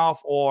quarterback mouth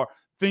or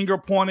finger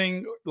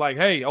pointing, like,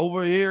 "Hey,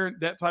 over here,"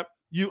 that type,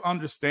 you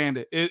understand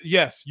it.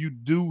 Yes, you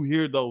do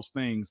hear those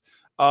things.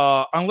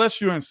 Unless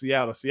you're in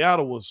Seattle.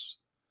 Seattle was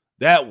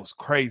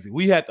crazy.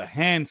 We had the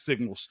hand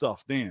signal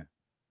stuff then.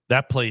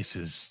 That place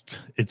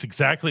it's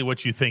exactly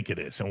what you think it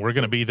is. And we're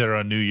going to be there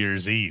on New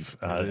Year's Eve.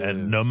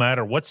 And no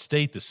matter what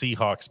state the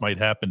Seahawks might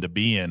happen to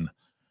be in,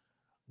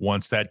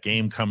 once that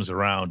game comes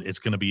around, it's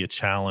going to be a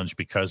challenge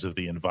because of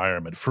the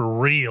environment. For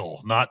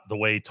real, not the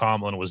way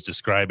Tomlin was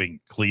describing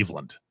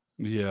Cleveland.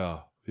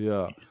 Yeah.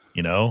 You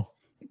know?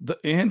 The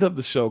end of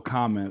the show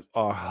comments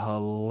are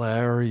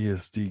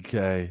hilarious,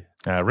 DK.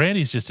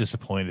 Randy's just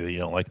disappointed that you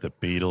don't like the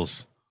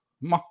Beatles.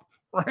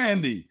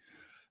 Randy,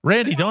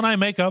 don't I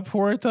make up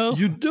for it, though?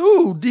 you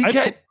do,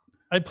 DK.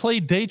 I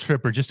played Day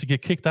Tripper just to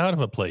get kicked out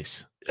of a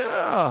place.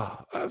 Yeah,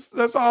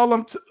 that's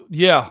all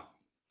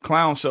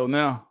clown show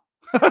now.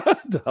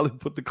 Dolly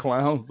put the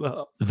clowns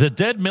up. The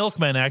Dead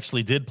Milkmen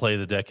actually did play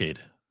the Decade.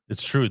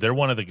 It's true. They're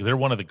one of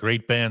the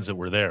great bands that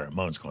were there.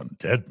 Moan's going,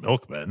 Dead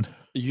Milkmen.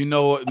 You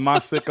know what my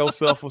sicko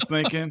self was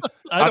thinking?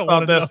 I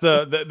thought that's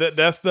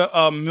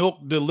the milk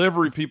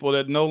delivery people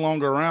that no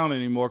longer around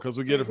anymore because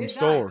we get it from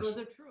stores. Those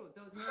are true.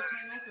 Those milkmen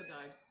also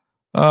died.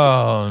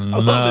 Oh no! I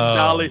love that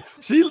Dolly.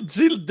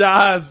 She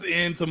dives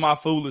into my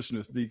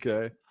foolishness.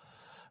 DK.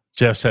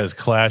 Jeff says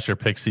Clash or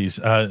Pixies.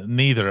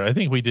 Neither. I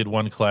think we did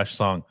one Clash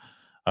song.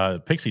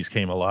 Pixies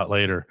came a lot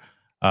later,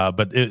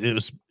 but it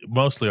was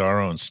mostly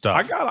our own stuff.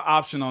 I got an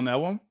option on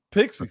that one.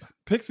 Pixies.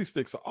 Pixie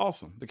sticks are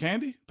awesome. The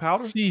candy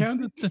powder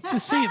candy.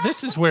 See,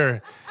 this is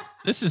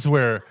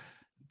where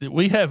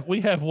we have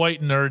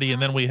white nerdy,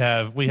 and then we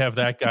have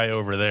that guy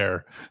over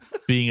there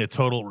being a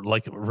total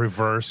like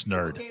reverse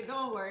nerd. Okay,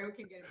 don't worry, we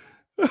can get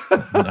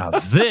it. Now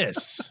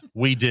this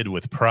we did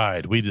with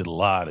pride. We did a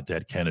lot of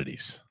Dead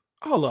Kennedys.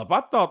 Hold up. I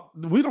thought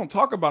we don't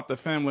talk about the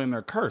family and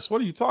their curse.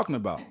 What are you talking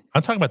about?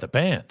 I'm talking about the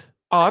band.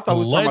 Oh, I thought we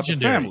were talking about the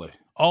Legendary, family.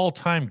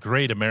 all-time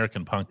great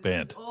American punk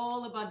band. It's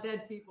all about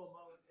dead people, Mo.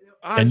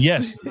 And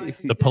yes,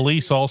 the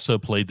Police also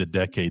played The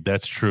Decade.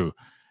 That's true.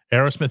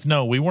 Aerosmith,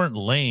 no, we weren't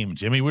lame,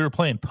 Jimmy. We were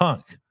playing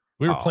punk.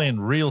 We were playing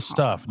real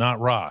stuff, not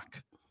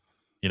rock.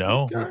 You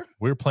know, Okay.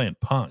 we were playing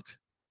punk.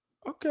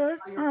 Okay.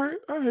 All right.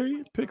 I hear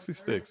you. Pixie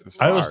sticks. Is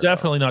I was fire,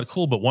 definitely not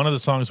cool, but one of the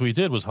songs we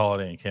did was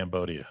Holiday in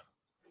Cambodia.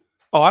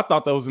 though. Oh, I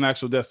thought that was an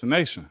actual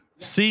destination.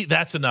 See,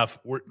 that's enough.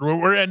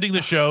 We're ending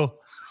the show.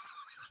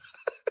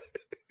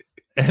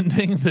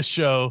 Ending the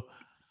show.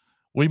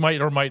 We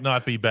might or might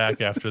not be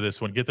back after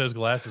this one. Get those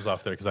glasses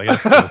off there because I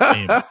got to the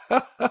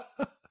team.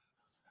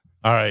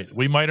 All right.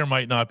 We might or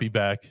might not be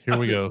back. Here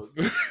we go.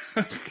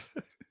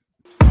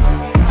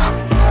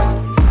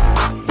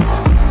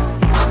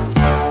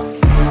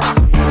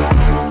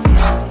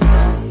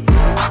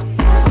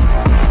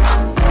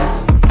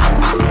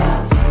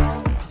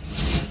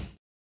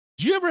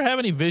 Did you ever have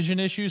any vision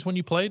issues when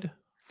you played?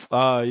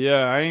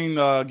 Yeah, I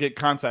ain't get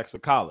contacts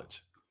at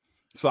college.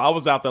 So I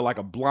was out there like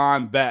a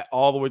blind bat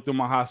all the way through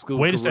my high school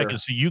Wait a career. second.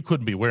 So you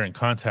couldn't be wearing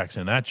contacts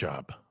in that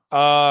job?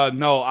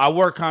 No, I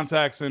wear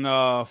contacts in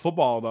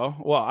football though.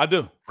 Well, I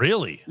do.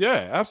 Really?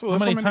 Yeah, absolutely.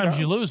 How many times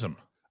you lose them?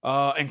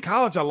 In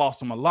college, I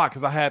lost them a lot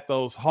because I had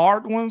those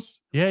hard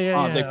ones.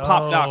 Yeah. They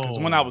popped out because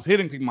when I was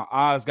hitting people, my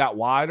eyes got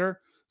wider,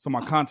 so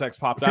my contacts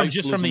popped out.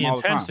 Just from the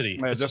intensity.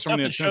 Yeah, It's just stuff from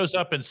the that shows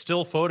up in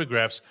still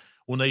photographs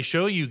when they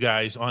show you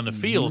guys on the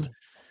field.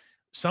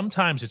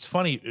 Sometimes it's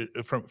funny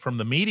from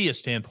the media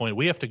standpoint.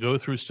 We have to go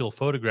through still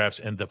photographs,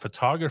 and the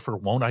photographer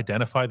won't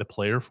identify the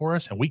player for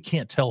us, and we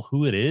can't tell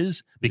who it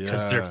is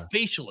because their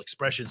facial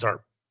expressions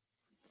are.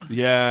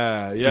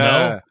 Yeah. You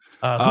know?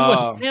 Who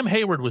was Sam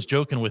Hayward was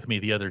joking with me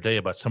the other day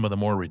about some of the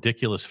more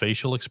ridiculous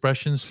facial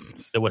expressions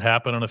that would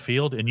happen on a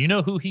field, and you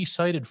know who he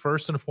cited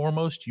first and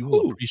foremost? You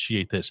will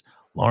appreciate this: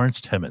 Lawrence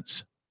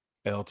Timmons.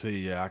 LT,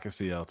 yeah, I can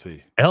see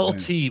LT.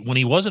 LT, when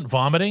he wasn't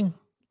vomiting,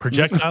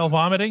 projectile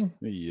vomiting,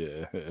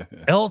 Yeah.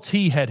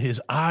 LT had his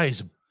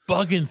eyes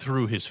bugging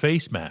through his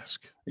face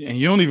mask. And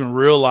you don't even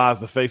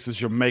realize the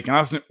faces you're making.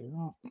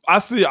 I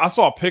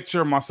saw a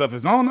picture of myself.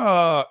 It's on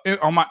my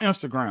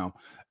Instagram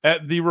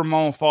at the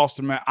Ramon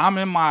Foster, man. I'm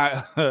in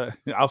my I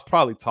was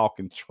probably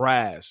talking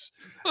trash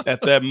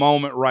at that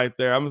moment right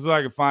there. I'm just so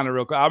I can find it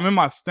real quick. I'm in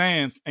my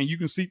stance and you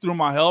can see through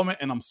my helmet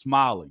and I'm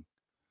smiling.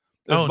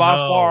 It's by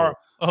far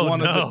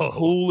one of the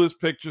coolest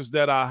pictures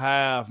that I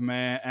have,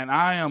 man. And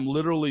I am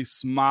literally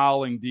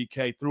smiling,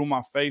 DK, through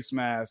my face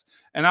mask.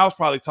 And I was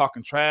probably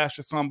talking trash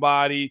to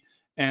somebody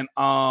and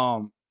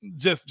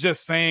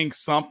just saying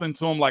something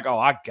to him like, oh,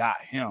 I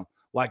got him.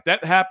 Like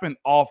that happened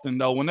often,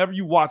 though. Whenever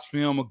you watch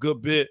film a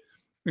good bit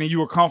and you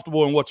were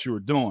comfortable in what you were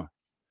doing.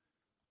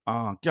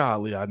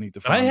 Golly, I need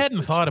to find I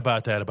hadn't thought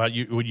about that, about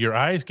you with your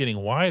eyes getting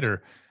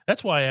wider.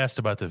 That's why I asked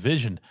about the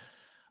vision.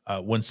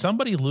 When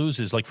somebody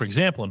loses, like for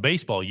example, in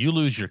baseball, you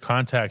lose your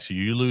contacts or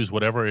you lose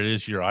whatever it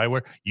is your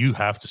eyewear, you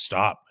have to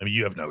stop. I mean,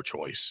 you have no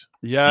choice.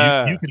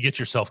 Yeah. You could get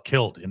yourself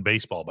killed in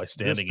baseball by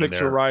standing this picture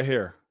in there. Right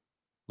here.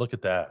 Look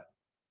at that.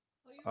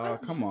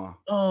 Come on.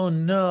 Oh,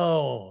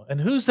 no.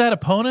 And who's that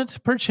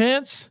opponent,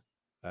 perchance?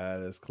 That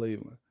is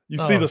Cleveland. You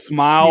see the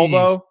smile,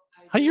 though?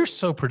 Oh, you're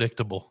so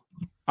predictable.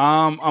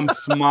 I'm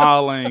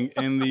smiling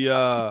in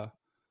the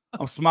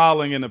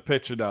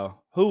picture,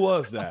 though. Who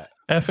was that?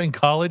 Effing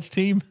college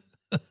team?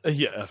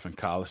 Yeah, effing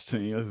college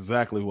team. That's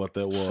exactly what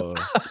that was.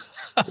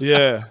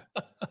 Yeah.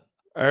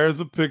 There's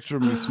a picture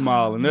of me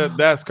smiling.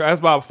 That's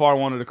by far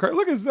one of the crazy.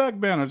 Look at Zach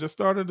Banner just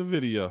started the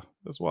video.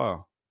 That's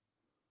wild.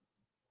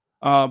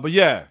 But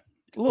yeah,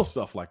 little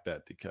stuff like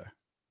that, DK.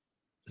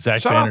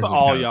 Zach Shout Banner's out to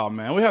all y'all,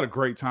 man. We had a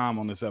great time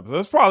on this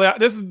episode.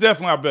 This is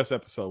definitely our best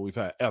episode we've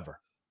had ever.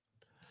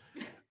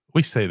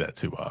 We say that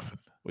too often.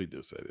 We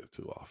do say that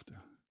too often.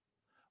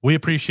 We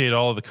appreciate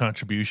all of the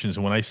contributions.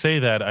 And when I say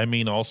that, I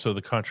mean also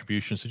the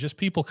contributions to just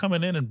people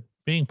coming in and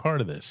being part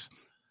of this.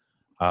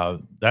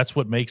 That's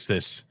what makes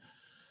this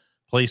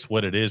place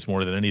what it is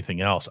more than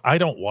anything else. I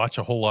don't watch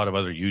a whole lot of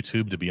other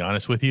YouTube, to be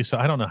honest with you. So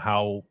I don't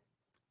know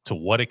to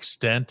what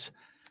extent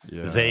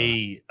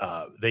they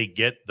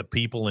get the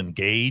people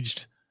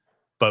engaged,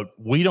 but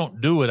we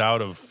don't do it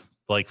out of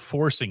like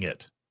forcing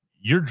it.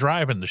 you're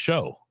driving the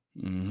show.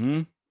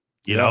 Mm-hmm.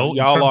 You know,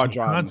 y'all are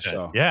driving the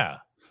show. Yeah.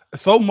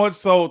 So much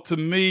so, to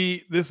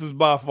me, this is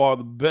by far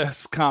the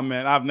best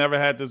comment. I've never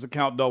had this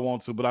account, don't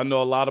want to, but I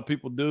know a lot of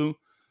people do.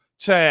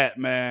 Chad,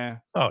 man.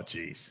 Oh,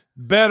 geez.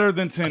 Better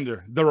than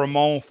Tinder, the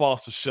Ramon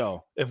Foster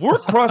Show. If we're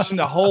crushing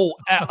the whole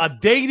a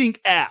dating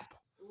app,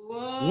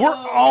 Whoa, we're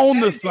on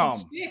to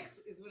something.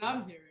 Is what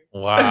I'm hearing.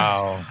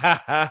 Wow.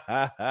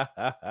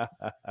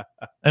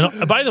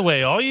 And by the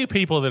way, all you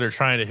people that are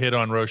trying to hit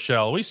on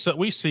Rochelle, we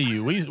see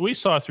you. We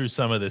saw through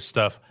some of this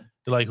stuff.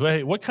 Like,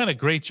 hey, what kind of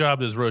great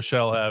job does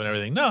Rochelle have and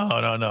everything?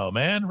 No,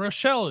 man.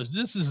 Rochelle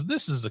this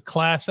is a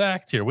class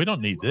act here. We don't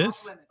need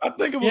this. I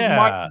think it was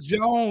Mike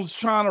Jones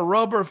trying to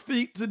rub her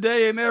feet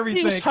today and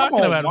everything. He was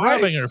talking about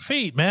rubbing her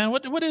feet, man.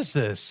 What is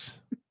this?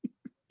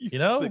 You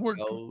know, we're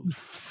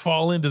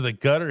fall into the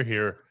gutter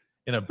here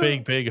in a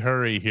big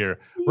hurry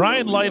here.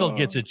 Ryan Lytle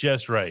gets it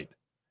just right.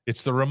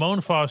 It's the Ramon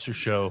Foster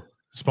Show,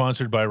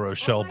 sponsored by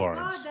Rochelle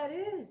Barnes. God, that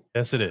is.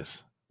 Yes, it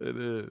is. It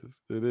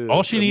is. It is.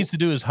 All she needs to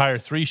do is hire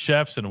 3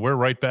 chefs, and we're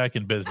right back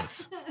in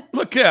business.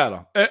 Look at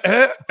him. You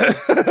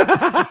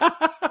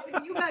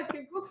guys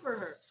can cook for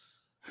her.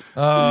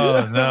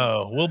 Oh,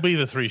 no. We'll be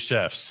the 3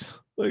 chefs.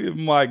 Look at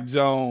Mike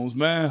Jones,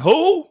 man.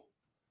 Who?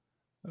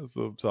 That's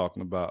what I'm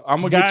talking about.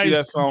 I'm going to get you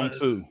that song,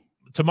 too.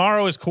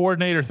 Tomorrow is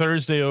Coordinator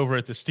Thursday over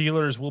at the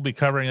Steelers. We'll be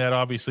covering that,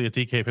 obviously, at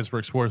DK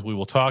Pittsburgh Sports. We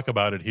will talk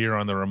about it here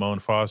on the Ramon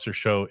Foster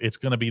Show. It's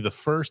going to be the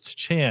first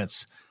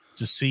chance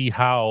to see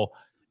how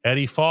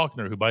Eddie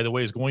Faulkner, who, by the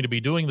way, is going to be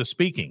doing the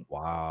speaking.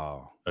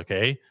 Wow.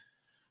 Okay.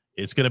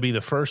 It's going to be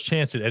the first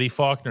chance that Eddie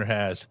Faulkner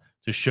has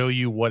to show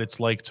you what it's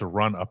like to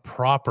run a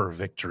proper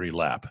victory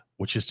lap,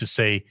 which is to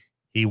say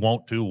he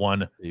won't do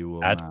one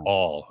at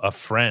all. A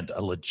friend,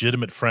 a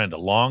legitimate friend, a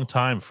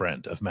longtime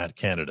friend of Matt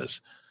Canada's.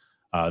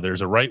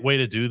 There's a right way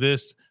to do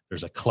this.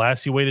 There's a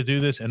classy way to do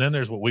this. And then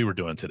there's what we were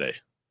doing today.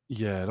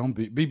 Yeah. Don't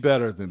be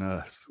better than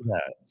us.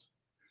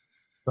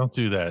 Don't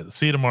do that.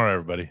 See you tomorrow,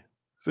 everybody.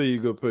 See you,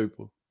 good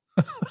people.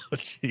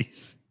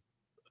 Jeez.